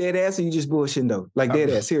 You dead ass or you just bullshitting though? Like dead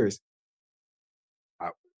ass, serious?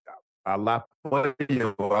 I lie for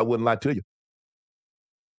you. I wouldn't lie to you.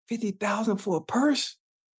 50,000 for a purse?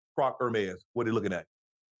 Croc Hermes. What are they looking at?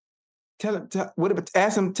 Tell him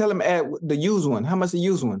add the used one. How much the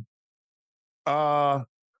used one? Now,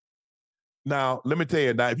 let me tell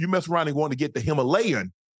you, if you mess around and want to get the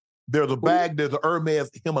Himalayan, there's a bag, there's a Hermes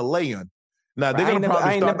Himalayan. Now they're gonna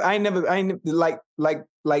probably start. I ain't never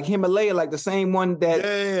like Himalaya, like the same one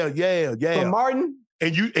that yeah. From Martin.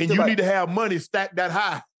 And you need to have money stacked that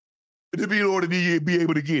high to be in order to be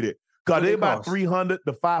able to get it. Because they're about 300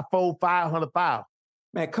 to 500,000.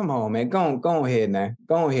 Man, come on, man. Go ahead now.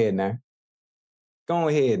 Go ahead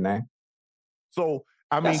now. So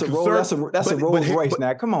I mean, that's a Rolls Royce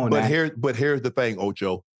now. Come on now. Here's the thing,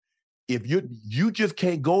 Ocho. If you just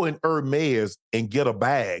can't go in Hermes and get a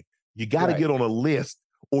bag, you got to get on a list,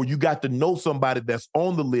 or you got to know somebody that's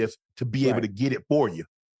on the list to be able to get it for you.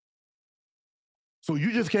 So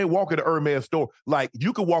you just can't walk in the Hermes store. Like,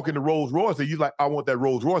 you can walk in the Rolls Royce and you like, I want that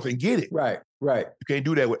Rolls Royce, and get it. Right. You can't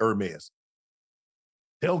do that with Hermes.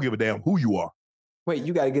 They don't give a damn who you are. Wait,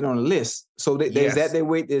 you got to get on the list. So is that their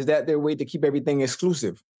way? Is that their way to keep everything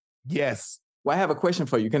exclusive? Yes. Well, I have a question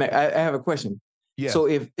for you. Can I have a question? Yes. So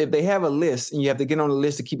if they have a list and you have to get on the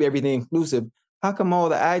list to keep everything exclusive, how come all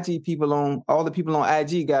the people on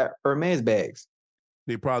IG got Hermes bags?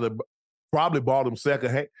 They probably bought them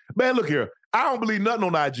secondhand. Man, look here. I don't believe nothing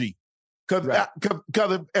on IG.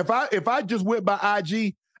 Because if I just went by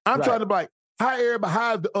IG, I'm trying to be like, how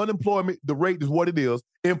is the unemployment, the rate is what it is,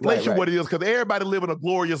 inflation what it is, because everybody living a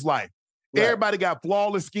glorious life. Right. Everybody got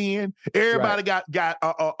flawless skin. Everybody got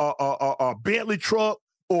a Bentley truck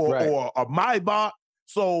or a Maybach.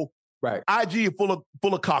 So IG is full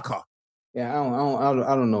of caca. Yeah,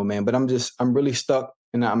 I don't know, man. But I'm really stuck.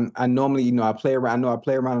 And I normally, I play around. I know I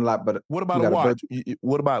play around a lot. But what about a watch?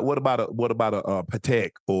 What about a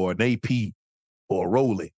Patek or an AP or a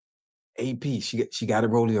Rollie? AP, she got a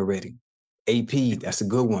Rollie already. AP, that's a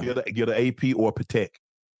good one. Get an AP or a Patek.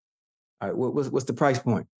 All right, what's the price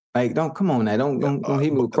point? Like, don't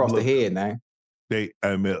hit me across the head, man.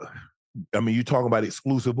 I mean, you talking about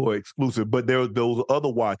exclusive, but there are those other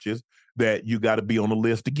watches that you got to be on the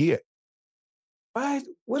list to get. Why?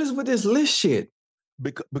 What is with this list shit?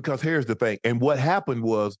 Because here's the thing, and what happened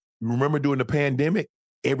was, remember during the pandemic,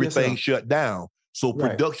 everything shut down. So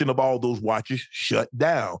production of all those watches shut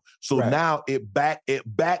down. So now it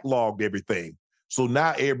backlogged everything. So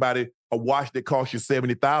now everybody, a watch that costs you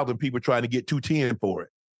 $70,000, people trying to get $210 for it.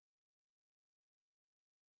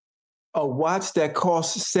 A watch that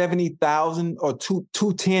costs $70,000 or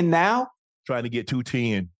 $210 now? Trying to get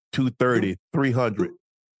 $210, $230, $300.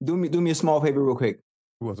 Do me a small favor real quick.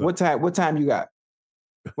 What time you got?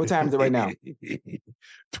 What time is it right now?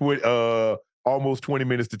 Almost 20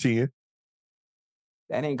 minutes to 10.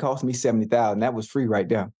 That ain't cost me $70,000. That was free right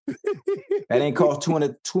there. That ain't cost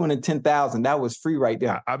 $210,000. That was free right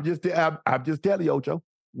there. I'm just telling you, Ocho.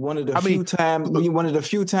 One of the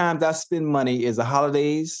few times I spend money is the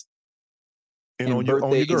holidays and on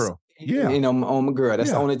birthdays. Your girl. Yeah. On my girl.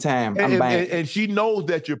 That's the only time I'm buying. And she knows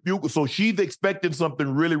that you're future, so she's expecting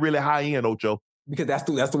something really, really high end, Ocho. Because that's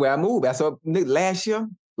the way I move. That's what last year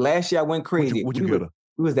I went crazy. What you get her?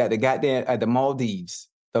 We was at the goddamn at the Maldives.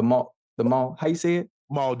 The mall. How you say it?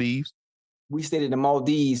 Maldives. We stayed in the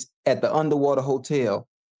Maldives at the underwater hotel.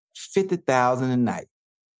 $50,000 a night.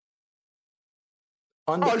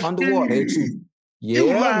 Underwater. Yeah,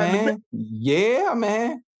 man. Yeah,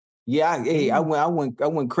 man. Yeah, I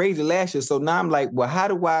went crazy last year. So now I'm like, well, how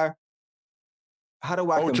do I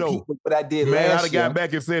compete with what I did last year? I'd have got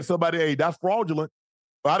back and said somebody, hey, that's fraudulent.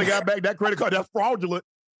 I'd have got back that credit card, that's fraudulent.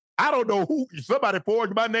 I don't know who, somebody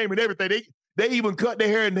forged my name and everything. They even cut their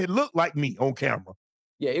hair and they looked like me on camera.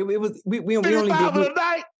 Yeah, it was we only did a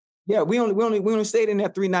night. Yeah, we only stayed in there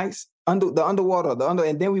 3 nights underwater,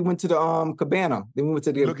 and then we went to the cabana. Then we went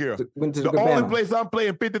to the look here. Went to the cabana. only place I'm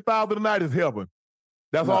playing $50,000 a night is heaven.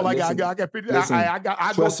 That's all I got. I got 50.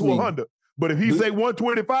 I go to 100. But if he say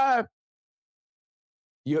 125,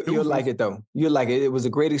 you'll like it though. You'll like it. It was a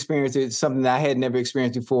great experience. It's something that I had never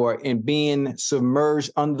experienced before. And being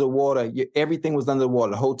submerged under the water, everything was under the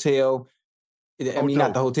water. The hotel.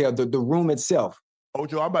 Not the hotel. The room itself.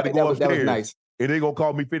 Ocho, I'm about to go upstairs. That was nice. And they gonna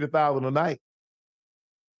call me $50,000 a night.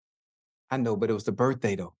 I know, but it was the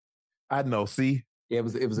birthday though. I know. See. Yeah, it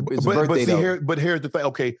was a birthday though. But here's the thing.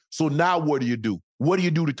 Okay, so now what do you do? What do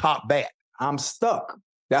you do to top that? I'm stuck.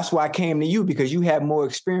 That's why I came to you, because you have more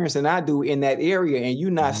experience than I do in that area, and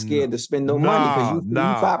you're not scared to spend no money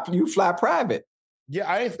because you fly private. Yeah,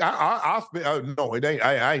 I'll spend. No, it ain't.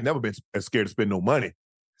 I ain't never been scared to spend no money.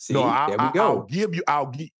 See, there we go.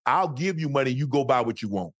 I'll give you money. You go buy what you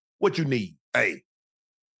want, what you need. Hey.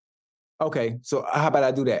 Okay, so how about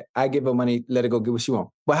I do that? I give her money, let her go get what she want.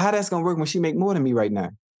 But how that's gonna work when she make more than me right now?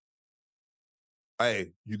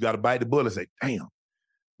 Hey, you got to bite the bullet and say, damn,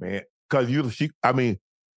 man. Because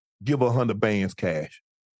give her 100 bands cash.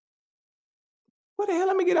 What the hell?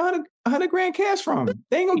 Let me get 100 grand cash from?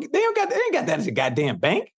 They ain't got that as a goddamn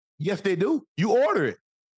bank. Yes, they do. You order it.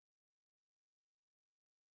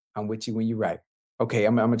 I'm with you when you're right. Okay,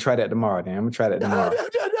 I'm gonna try that tomorrow. Then I'm gonna try that tomorrow.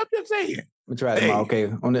 I'm just saying. I'm gonna try that tomorrow. Okay,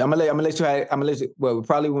 I'm gonna let you. Well,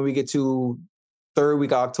 probably when we get to 3rd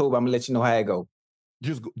week of October, I'm gonna let you know how it go.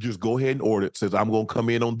 Just go ahead and order it. Says I'm gonna come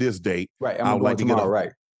in on this date. Right, I'm going tomorrow.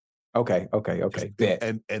 Right. Okay. Bet.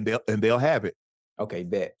 And they'll have it. Okay,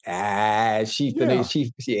 bet. She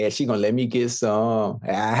gonna let me get some.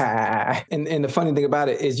 And the funny thing about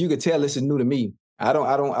it is, you could tell this is new to me. I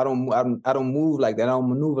don't move like that. I don't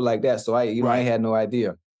maneuver like that. So I had no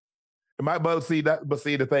idea. But see,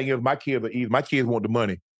 the thing is, my kids are easy. My kids want the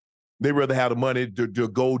money. They rather have the money to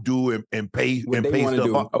go do and pay What and they pay wanna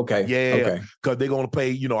stuff. do. Okay. Yeah, Okay. because they're gonna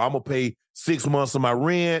pay. I'm gonna pay 6 months of my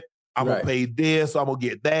rent. I'm gonna pay this. I'm gonna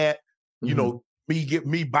get that.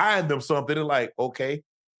 Me buying them something. They're like, okay,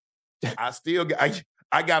 I still got.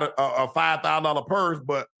 I got a $5,000 purse,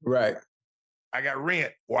 but I got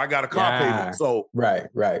rent or I got a car payment. So right.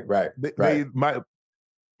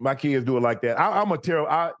 My kids do it like that. I'm a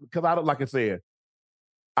terrible because I don't, like I said,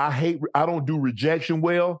 I don't do rejection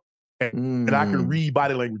well, and I can read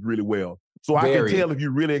body language really well. So I can tell if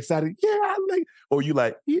you're really excited. Yeah, I like, or you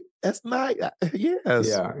like, yeah, that's nice.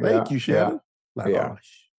 Yes, thank you, Shannon.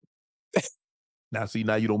 Now see,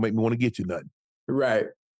 now you don't make me want to get you nothing. Right.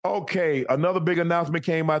 Okay, another big announcement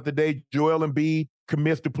came out today. Joel Embiid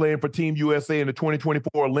commits to playing for Team USA in the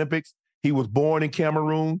 2024 Olympics. He was born in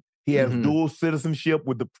Cameroon. He has dual citizenship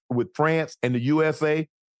with France and the USA.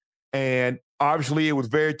 And obviously it was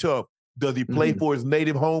very tough. Does he play for his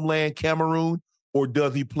native homeland, Cameroon, or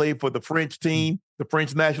does he play for the French team, the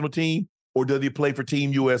French national team, or does he play for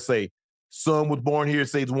Team USA? Son was born here,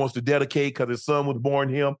 says he wants to dedicate because his son was born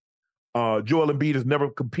him. Joel Embiid has never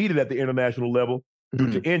competed at the international level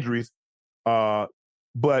due to injuries.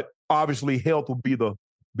 But obviously health will be the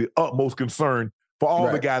utmost concern for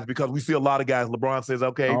all the guys, because we see a lot of guys. LeBron says,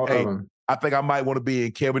 okay, I think I might want to be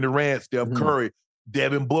in. Kevin Durant, Steph Curry,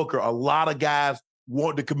 Devin Booker. A lot of guys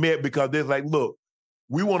want to commit because they're like, look,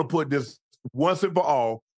 we want to put this once and for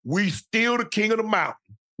all. We still the king of the mountain.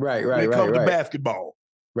 Right. When it comes to basketball.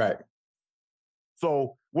 Right.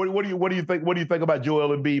 So what do you think? What do you think about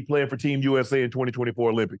Joel Embiid playing for Team USA in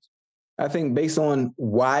 2024 Olympics? I think based on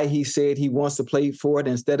why he said he wants to play for it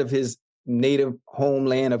instead of his native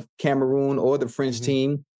homeland of Cameroon or the French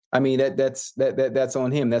team, I mean that's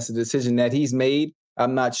on him. That's a decision that he's made.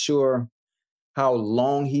 I'm not sure how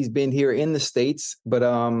long he's been here in the States, but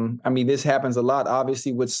I mean this happens a lot,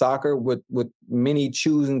 obviously, with soccer, with many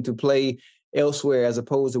choosing to play elsewhere as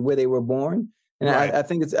opposed to where they were born. And I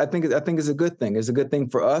think it's a good thing. It's a good thing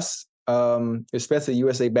for us, especially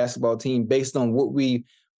USA basketball team, based on what we've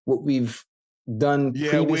done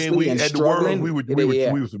previously and struggling. We were good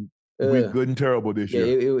and terrible this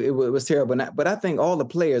year. It was terrible. But I think all the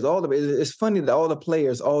players, it's funny that all the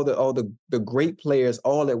players, all the great players,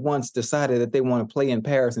 all at once decided that they want to play in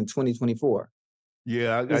Paris in 2024.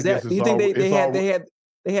 Yeah, I guess do you think they had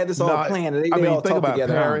this all planned? They all think about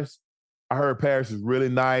together, Paris. I heard Paris is really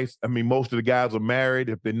nice. I mean, most of the guys are married.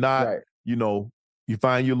 If they're not, you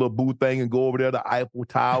find your little boo thing and go over there to Eiffel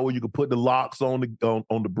Tower. You can put the locks on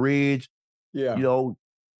the bridge. Yeah.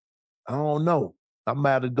 I don't know. I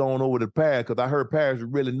might have gone over to Paris because I heard Paris is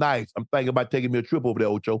really nice. I'm thinking about taking me a trip over there,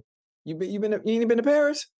 Ocho. You ain't been to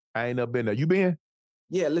Paris? I ain't never been there. You been?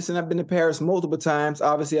 Yeah, listen, I've been to Paris multiple times.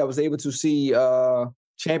 Obviously, I was able to see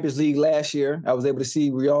Champions League last year. I was able to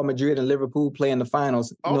see Real Madrid and Liverpool play in the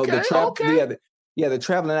finals. The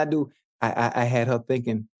traveling I do, I had her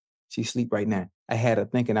thinking, she sleep right now. I had her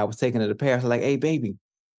thinking I was taking her to Paris. Like, hey, baby,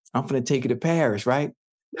 I'm finna take you to Paris, right?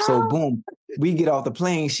 No. So boom, we get off the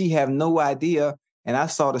plane. She have no idea. And I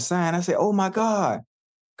saw the sign. I said, oh my God,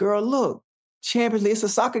 girl, look, Champions League, it's a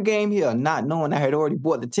soccer game here. Not knowing I had already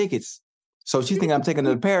bought the tickets. So she think I'm taking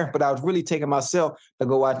her to Paris, but I was really taking myself to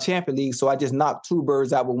go watch Champions League. So I just knocked two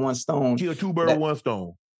birds out with one stone. Kill two birds with one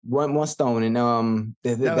stone. One stone. And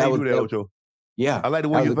that was Ocho. Yeah. I like the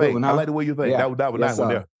way you think. I like the way you think. Yeah. That was nice one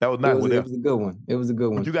there. That was nice one there. It was a good one. It was a good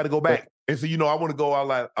one. But you got to go back. And so, I want to go.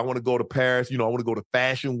 I want to go to Paris. I want to go to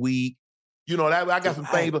Fashion Week. I got some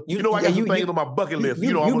things. I got some things on my bucket list.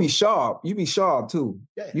 You be sharp. You be sharp too.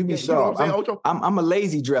 You be sharp. I'm a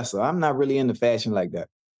lazy dresser. I'm not really into fashion like that.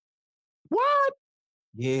 What?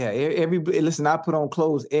 Yeah. Listen, I put on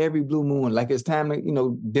clothes every blue moon. Like it's time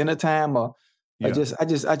to, dinner time or I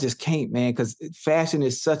just can't, man, because fashion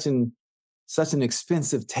is such an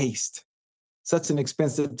expensive taste. Such an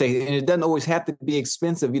expensive taste. And it doesn't always have to be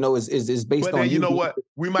expensive, it's based on you know what?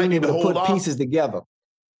 We might need to hold put pieces together.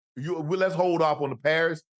 Let's hold off on the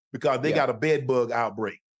Paris because they got a bed bug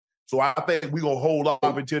outbreak. So I think we're gonna hold off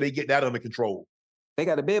until they get that under control. They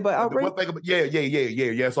got a bed bug outbreak? Yeah.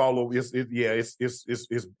 It's all over. It's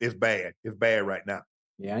bad. It's bad right now.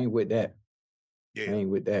 Yeah, I ain't with that. Yeah, I ain't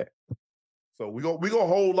with that. So we gonna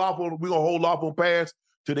hold off on Paris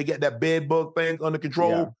till they get that bed bug thing under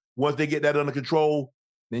control. Yeah. Once they get that under control,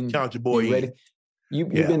 then count your boy. You ready? You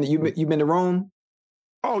been to Rome?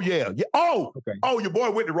 Oh yeah. Oh, okay. Oh, your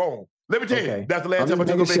boy went to Rome. Let me tell you, that's the last time I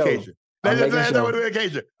took a vacation. That's the last time I took a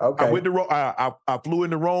vacation. Okay. I went to Rome. I flew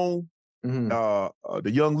into Rome. Mm-hmm.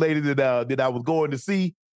 The young lady that I was going to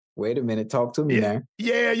see. Wait a minute, talk to me now.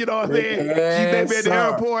 Yeah, you know what I'm saying? She met me at the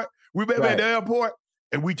airport. We met at the airport,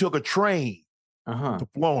 and we took a train to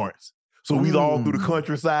Florence. So we was all through the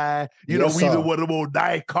countryside. You know, we either one of them old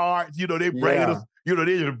night carts. You know, they bringing us. You know,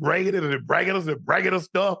 they just bringing it and bringing us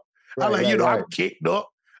stuff. I'm like, I'm kicked up.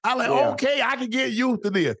 I'm like, okay, I can get used to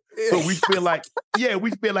this. So we spent like,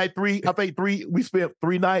 we spent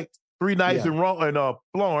 3 nights in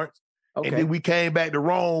Florence. Okay. And then we came back to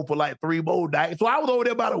Rome for like 3 more nights. So I was over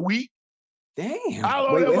there about a week. Damn. I was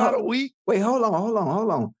over there about a week. Wait, hold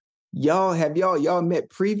on. Y'all met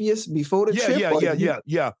previous before the trip?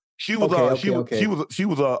 Yeah. She was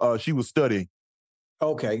studying.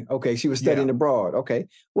 Okay. She was studying abroad. Okay.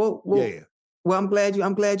 Well, I'm glad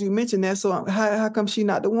you mentioned that. So how come she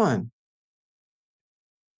not the one?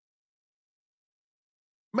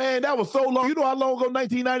 Man, that was so long. You know how long ago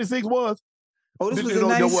 1996 was? Oh, this was in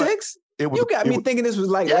 96? You got me thinking this was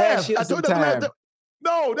like last year sometime.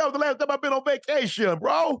 No, that was the last time I've been on vacation,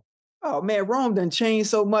 bro. Oh, man, Rome done changed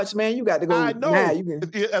so much, man. You got to go. I know.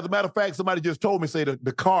 As a matter of fact, somebody just told me, say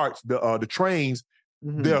the carts, the trains,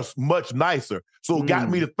 they're much nicer. So it got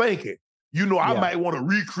me to thinking, I might want to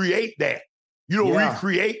recreate that.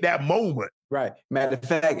 Recreate that moment. Right. Matter of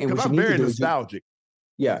fact, and because I'm very nostalgic.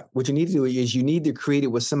 What you need to do is you need to create it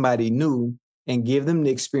with somebody new and give them the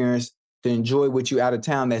experience to enjoy what you out of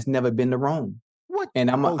town that's never been to Rome. What?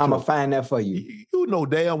 And I'm gonna find that for you. You know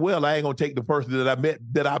damn well I ain't gonna take the person that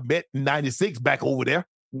I met in 96 back over there.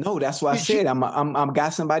 No, that's why I said I'm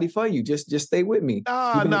got somebody for you. Just stay with me. No,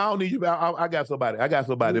 I don't need you. I got somebody. But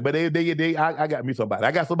I got me somebody.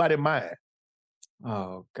 I got somebody in mind.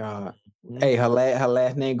 Oh God. Hey, her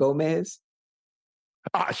last name Gomez?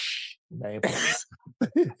 Man.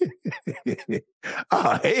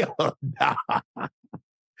 Oh, hell nah.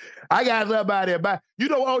 I got somebody. You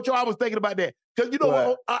know, Ocho, I was thinking about that. Because,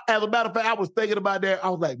 as a matter of fact, I was thinking about that. I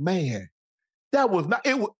was like, man, that was not,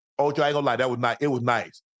 Ocho, I ain't gonna lie, that was not, it was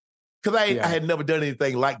nice. Because I had never done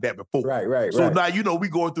anything like that before. Right. So now, we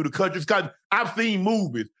going through the countries. Because I've seen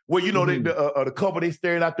movies where, the couple, they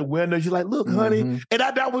staring out the window. She's like, look, honey. And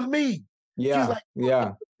that was me. Yeah. She's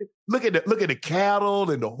like, look at the cattle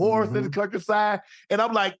and the horse in the countryside. And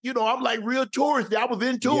I'm like, I'm like real touristy. I was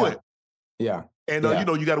into it. Yeah. And,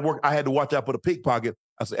 you got to work. I had to watch out for the pickpocket.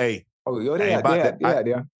 I said, hey. Oh, yeah.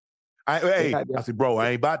 I said, bro, I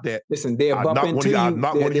ain't about that. Listen, they'll bump into you. I'm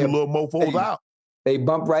not one of you little mofos out. They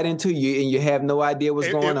bump right into you and you have no idea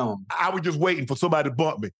what's going on. I was just waiting for somebody to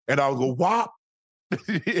bump me. And I would go, whop.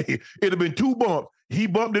 It'd have been 2 bumps. He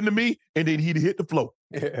bumped into me and then he'd hit the floor.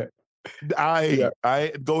 I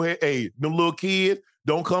go ahead. Hey, them little kids,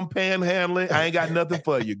 don't come panhandling. I ain't got nothing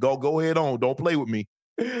for you. Go ahead on. Don't play with me.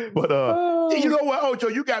 But you know what, Ocho,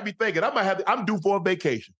 you got me thinking. I'm due for a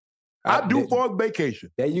vacation. I'm due for a vacation.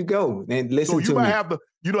 There you go. And listen to me. So you might have to,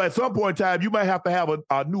 at some point in time, you might have to have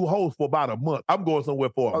a new host for about a month. I'm going somewhere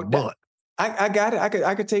for a month. I got it.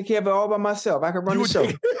 I could take care of it all by myself. I could run the show.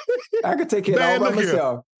 I could take care of it all by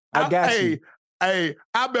myself. I got you. Hey,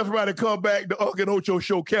 I bet somebody come back to Uncle Ocho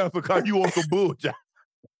show cancel because you on some bullshit.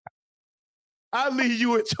 I'll leave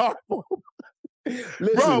you in charge.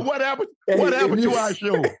 Listen, bro, what happened to our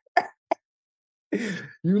show?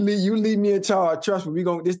 You leave me in charge. Trust me,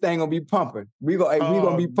 this thing gonna be pumping. We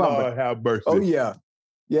gonna be pumping. Lord have mercy. Oh yeah,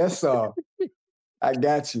 yes sir. I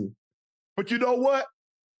got you. But you know what?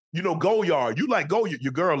 Goyard. You like Goyard.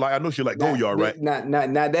 Your girl, I know she like Goyard, right? Now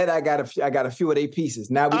that I got a few of their pieces.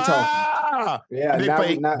 Now we talking. Yeah, they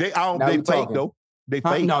fake. They fake though. They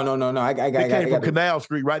fake. No. They came from Canal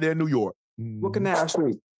Street, right there in New York. What Canal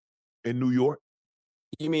Street? In New York.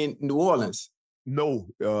 You mean New Orleans? No,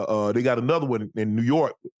 they got another one in New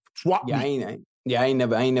York. Swap meet. I ain't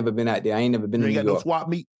never been out there. I ain't never been to New York. You ain't got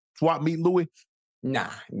no swap meet, Louis? Nah,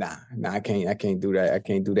 I can't do that. I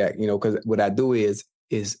can't do that. Because what I do is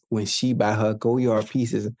when she buy her Goyard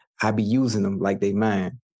pieces, I be using them like they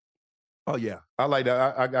mine. Oh yeah, I like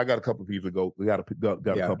that. I got a couple of pieces ago. We got a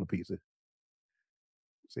couple of pieces.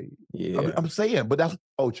 See, yeah, I'm saying, but that's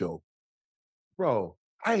Ocho, bro.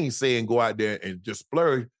 I ain't saying go out there and just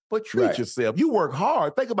splurge, but treat yourself. You work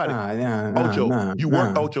hard. Think about it, Ocho.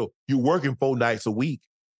 Ocho. You working 4 nights a week.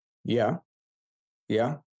 Yeah.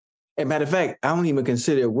 As a matter of fact, I don't even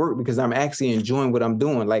consider it work because I'm actually enjoying what I'm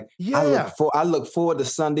doing. Like I look forward to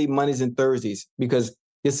Sunday, Mondays, and Thursdays because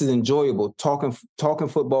this is enjoyable. Talking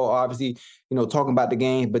football, obviously, talking about the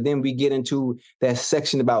game, but then we get into that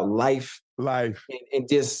section about life, and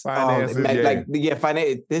just finances,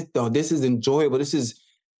 This is enjoyable. This is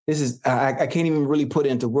I can't even really put it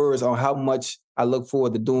into words on how much I look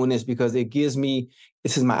forward to doing this because it gives me,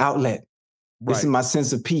 this is my outlet. This is my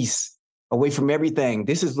sense of peace away from everything.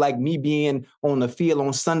 This is like me being on the field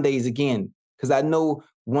on Sundays again. Because I know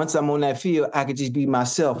once I'm on that field, I could just be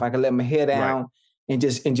myself. I could let my hair down and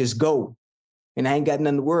just go. And I ain't got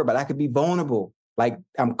nothing to worry about. I could be vulnerable. Like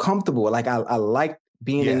I'm comfortable. Like I like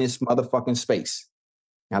being in this motherfucking space.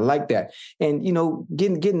 I like that. And, you know,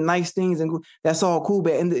 getting nice things, and that's all cool.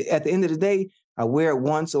 But at the end of the day, I wear it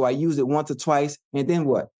once or I use it once or twice. And then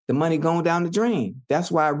what? The money going down the drain. That's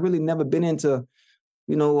why I really never been into,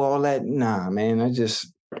 you know, all that. Nah, man, I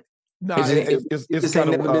just... It's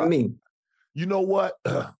kind never been me. You know what?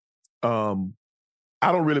 I don't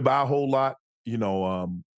really buy a whole lot. You know,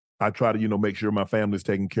 I try to, you know, make sure my family's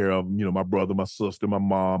taken care of. You know, my brother, my sister, my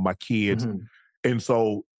mom, my kids. Mm-hmm. And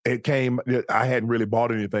so I hadn't really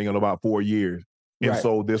bought anything in about 4 years. And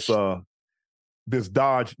so this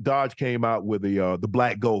Dodge came out with the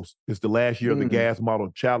Black Ghost. It's the last year of the gas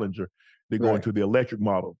model Challenger. They're going to the electric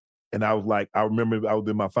model. And I was like, I remember I was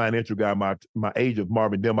in my financial guy, my agent,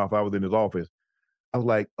 Marvin Demoff, I was in his office. I was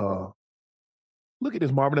like, look at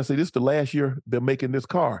this, Marvin. I said, this is the last year they're making this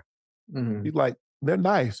car. Mm-hmm. He's like, they're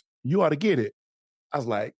nice. You ought to get it. I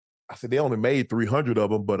said, they only made 300 of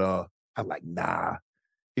them, but I'm like, nah.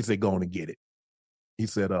 He said, go on and get it. He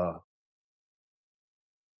said,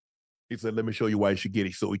 let me show you why you should get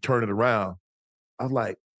it. So he turned it around. I was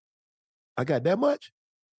like, I got that much?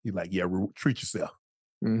 He's like, yeah, treat yourself.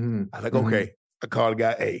 Mm-hmm. I was like, okay. I called the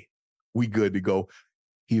guy, hey, we good to go.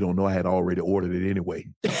 He don't know I had already ordered it anyway.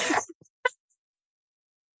 Okay.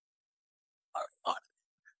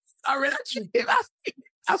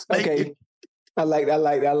 I like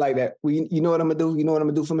that. Well, you know what I'm gonna do? You know what I'm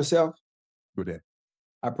gonna do for myself? With that.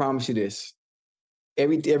 I promise you this.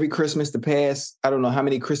 Every Christmas, the past, I don't know how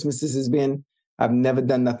many Christmases it's been, I've never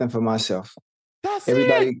done nothing for myself. That's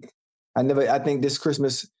it. I think this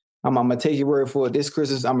Christmas, I'm gonna take your word for it. This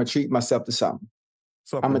Christmas, I'm gonna treat myself to something.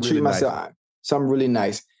 I'm gonna treat myself something really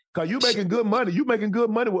nice. Cause you making good money. You making good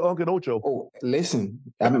money with Uncle Ocho. Oh, listen,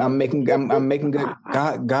 I'm making good.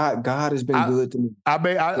 God has been good to me.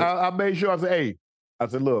 I made sure I said, hey,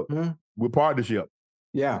 look, we're partnership.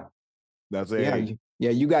 Yeah. That's it. Yeah,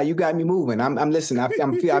 you got me moving. I'm listening. I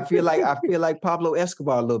feel like Pablo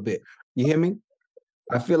Escobar a little bit. You hear me?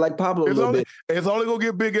 I feel like Pablo a little bit. It's only gonna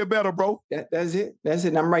get bigger and better, bro. That's it.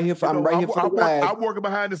 And I'm right here for the ride. I'm working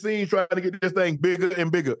behind the scenes trying to get this thing bigger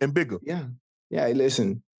and bigger and bigger. Yeah. Yeah.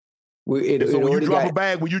 Listen. When you drop a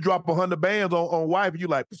bag, when you drop 100 bands on wife, you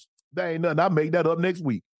like, that ain't nothing. I'll make that up next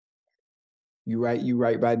week. You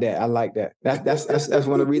right by that. I like that. That's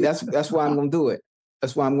one of the reasons. That's why I'm gonna do it.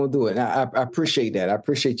 That's why I'm gonna do it. And I appreciate that. I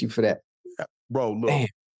appreciate you for that. Bro, look. Damn.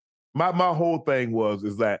 My whole thing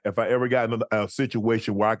is that if I ever got in a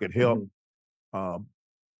situation where I could help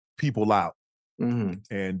people out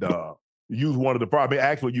and use one of the problems,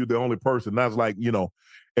 actually you're the only person. That's like, you know,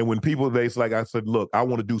 and when people, I said, look, I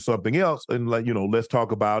want to do something else. And like, you know, let's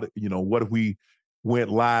talk about it. You know, what if we went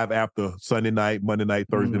live after Sunday night, Monday night,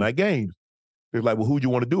 Thursday night games? They're like, well, who do you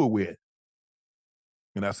want to do it with?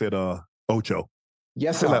 And I said, Ocho.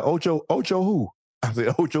 Yes, sir. Like, Ocho who? I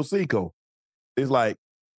said, Ocho Cinco. It's like,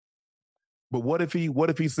 but what if he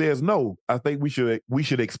says no? I think we should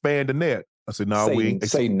expand the net. I said, no, we ain't.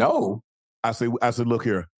 Say no. I said, look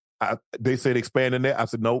here. They said expand the net. I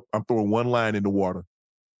said, nope, I'm throwing one line in the water.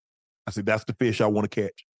 I said, that's the fish I want to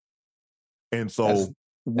catch. And so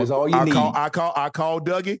that's all you need. I call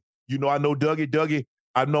Dougie. You know, I know Dougie. Dougie,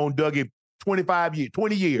 I've known Dougie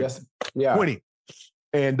 20 years. Yes. Yeah. 20.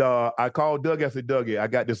 And I called Dougie. I said, Dougie, I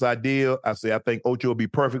got this idea. I said, I think Ocho will be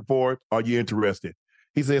perfect for it. Are you interested?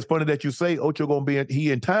 He said, it's funny that you say Ocho gonna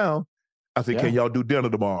be in town. I said, can y'all do dinner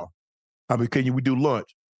tomorrow? I mean, we do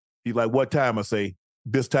lunch? He's like, what time? I say,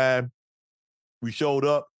 this time. We showed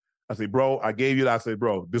up. I said, bro, I gave you that. I said,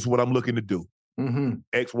 bro, this is what I'm looking to do.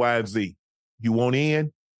 X, Y, and Z. You want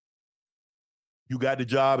in? You got the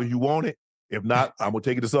job if you want it. If not, I'm gonna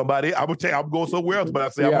take it to somebody. I'm going somewhere else. But I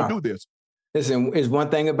say, I'm gonna do this. Listen, there's one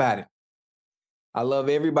thing about it. I love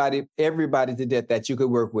everybody to death that you could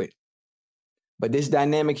work with. But this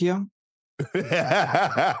dynamic here,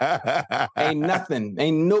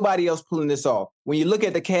 ain't nobody else pulling this off. When you look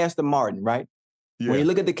at the cast of Martin, right? Yeah. When you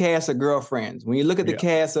look at the cast of Girlfriends, when you look at the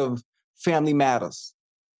cast of Family Matters,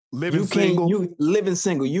 living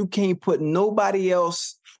single, you can't put nobody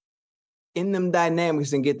else in them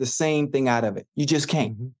dynamics and get the same thing out of it. You just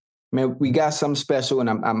can't. Man, we got something special, and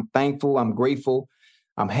I'm thankful, I'm grateful,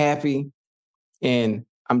 I'm happy, and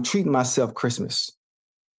I'm treating myself Christmas.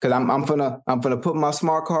 Because I'm gonna put my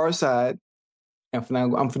smart car aside, and I'm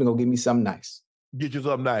gonna go get me something nice. Get you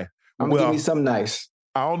something nice. I'm gonna get me something nice.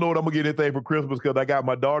 I don't know what I'm gonna get anything for Christmas because I got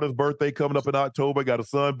my daughter's birthday coming up in October. I got a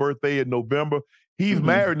son's birthday in November. He's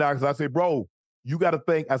married now because I say, bro, you got to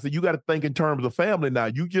think. I said, you got to think in terms of family now.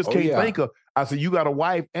 You just can't think of. I said, you got a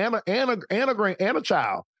wife and a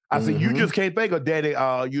child. I said, you just can't think of daddy.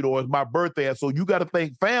 It's my birthday, so you got to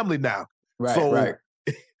think family now. Right.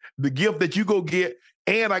 The gift that you go get,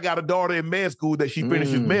 and I got a daughter in med school that she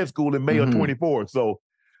finishes med school in May of 24. So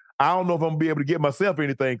I don't know if I'm gonna be able to get myself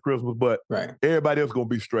anything Christmas, but everybody else gonna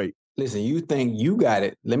be straight. Listen, you think you got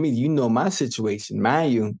it. You know my situation.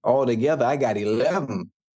 Mind you, all together, I got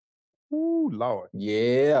 11. Ooh, Lord.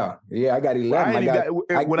 Yeah, I got 11.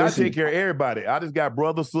 I take care of everybody, I just got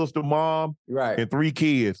brother, sister, mom, and 3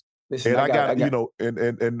 kids. Listen, and I got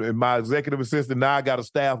and my executive assistant, now I got a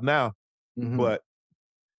staff now, but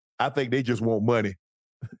I think they just want money.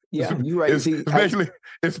 Yeah, you're right. Especially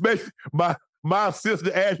my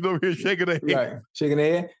assistant Ashley over here shaking her head. Right, shaking her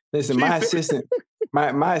head. Listen, my assistant,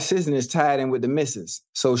 my assistant is tied in with the missus,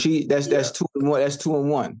 so that's 2 and 1. That's 2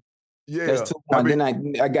 and 1. Yeah, that's 2 and 1.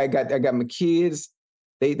 Then I got my kids.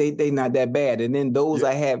 They not that bad, and then those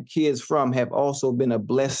I have kids from have also been a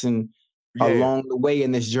blessing along the way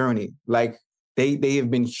in this journey. Like they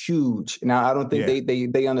have been huge. Now I don't think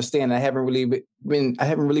they understand. I haven't really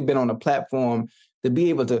been on a platform to be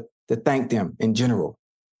able to thank them in general.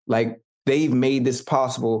 Like they've made this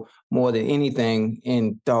possible more than anything,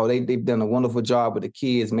 and they've done a wonderful job with the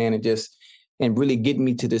kids, man, and really getting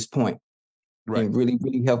me to this point, and really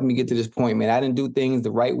helped me get to this point, man. I didn't do things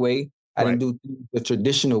the right way. I didn't do things the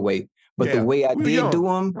traditional way, but the way I did do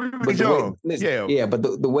them, but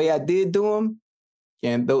the way I did do them,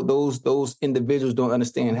 and those individuals don't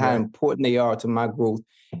understand how important they are to my growth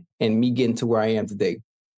and me getting to where I am today.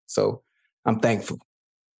 So I'm thankful,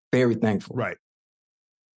 very thankful. Right.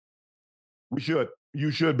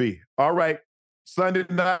 You should be. All right. Sunday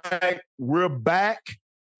night, we're back.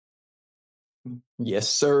 Yes,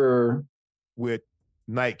 sir. With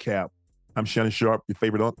Nightcap. I'm Shannon Sharp, your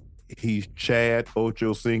favorite uncle. He's Chad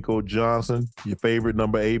Ochocinco Johnson, your favorite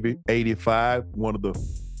number 85, one of the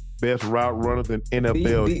best route runners in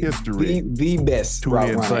NFL history. The best Tune route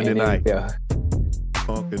in runner Sunday in night. NFL.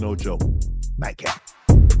 Unc and Ocho. Nightcap.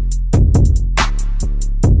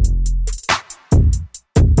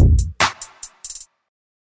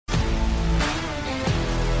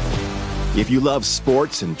 If you love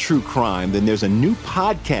sports and true crime, then there's a new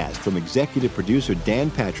podcast from executive producer Dan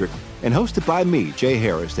Patrick and hosted by me, Jay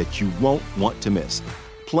Harris, that you won't want to miss.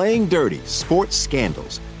 Playing Dirty: Sports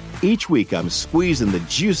Scandals. Each week, I'm squeezing the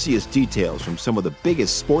juiciest details from some of the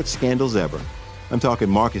biggest sports scandals ever. I'm talking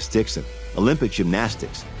Marcus Dixon, Olympic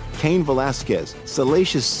gymnastics, Cain Velasquez,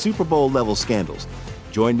 salacious Super Bowl-level scandals.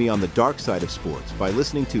 Join me on the dark side of sports by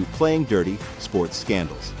listening to Playing Dirty: Sports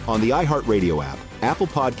Scandals on the iHeartRadio app, Apple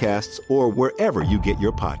Podcasts, or wherever you get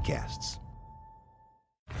your podcasts.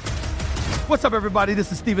 What's up, everybody?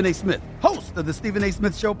 This is Stephen A. Smith, host of the Stephen A.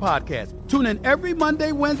 Smith Show podcast. Tune in every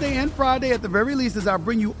Monday, Wednesday, and Friday at the very least as I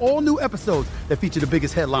bring you all new episodes that feature the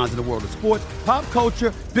biggest headlines in the world of sports, pop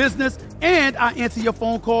culture, business, and I answer your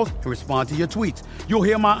phone calls and respond to your tweets. You'll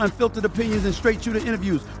hear my unfiltered opinions and straight-shooter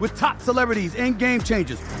interviews with top celebrities and game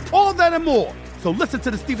changers. All that and more. So listen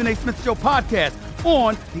to the Stephen A. Smith Show podcast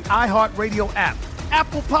on the iHeartRadio app,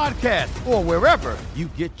 Apple Podcasts, or wherever you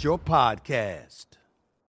get your podcast.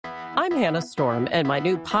 I'm Hannah Storm, and my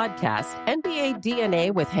new podcast, NBA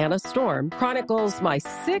DNA with Hannah Storm, chronicles my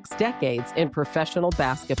 6 decades in professional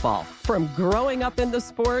basketball. From growing up in the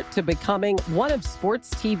sport to becoming one of sports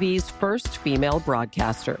TV's first female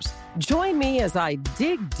broadcasters. Join me as I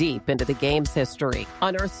dig deep into the game's history,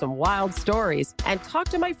 unearth some wild stories, and talk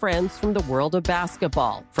to my friends from the world of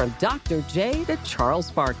basketball, from Dr. J to Charles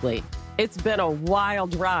Barkley. It's been a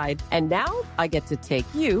wild ride, and now I get to take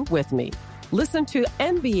you with me. Listen to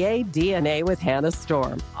NBA DNA with Hannah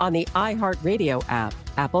Storm on the iHeartRadio app,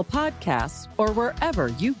 Apple Podcasts, or wherever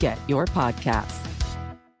you get your podcasts.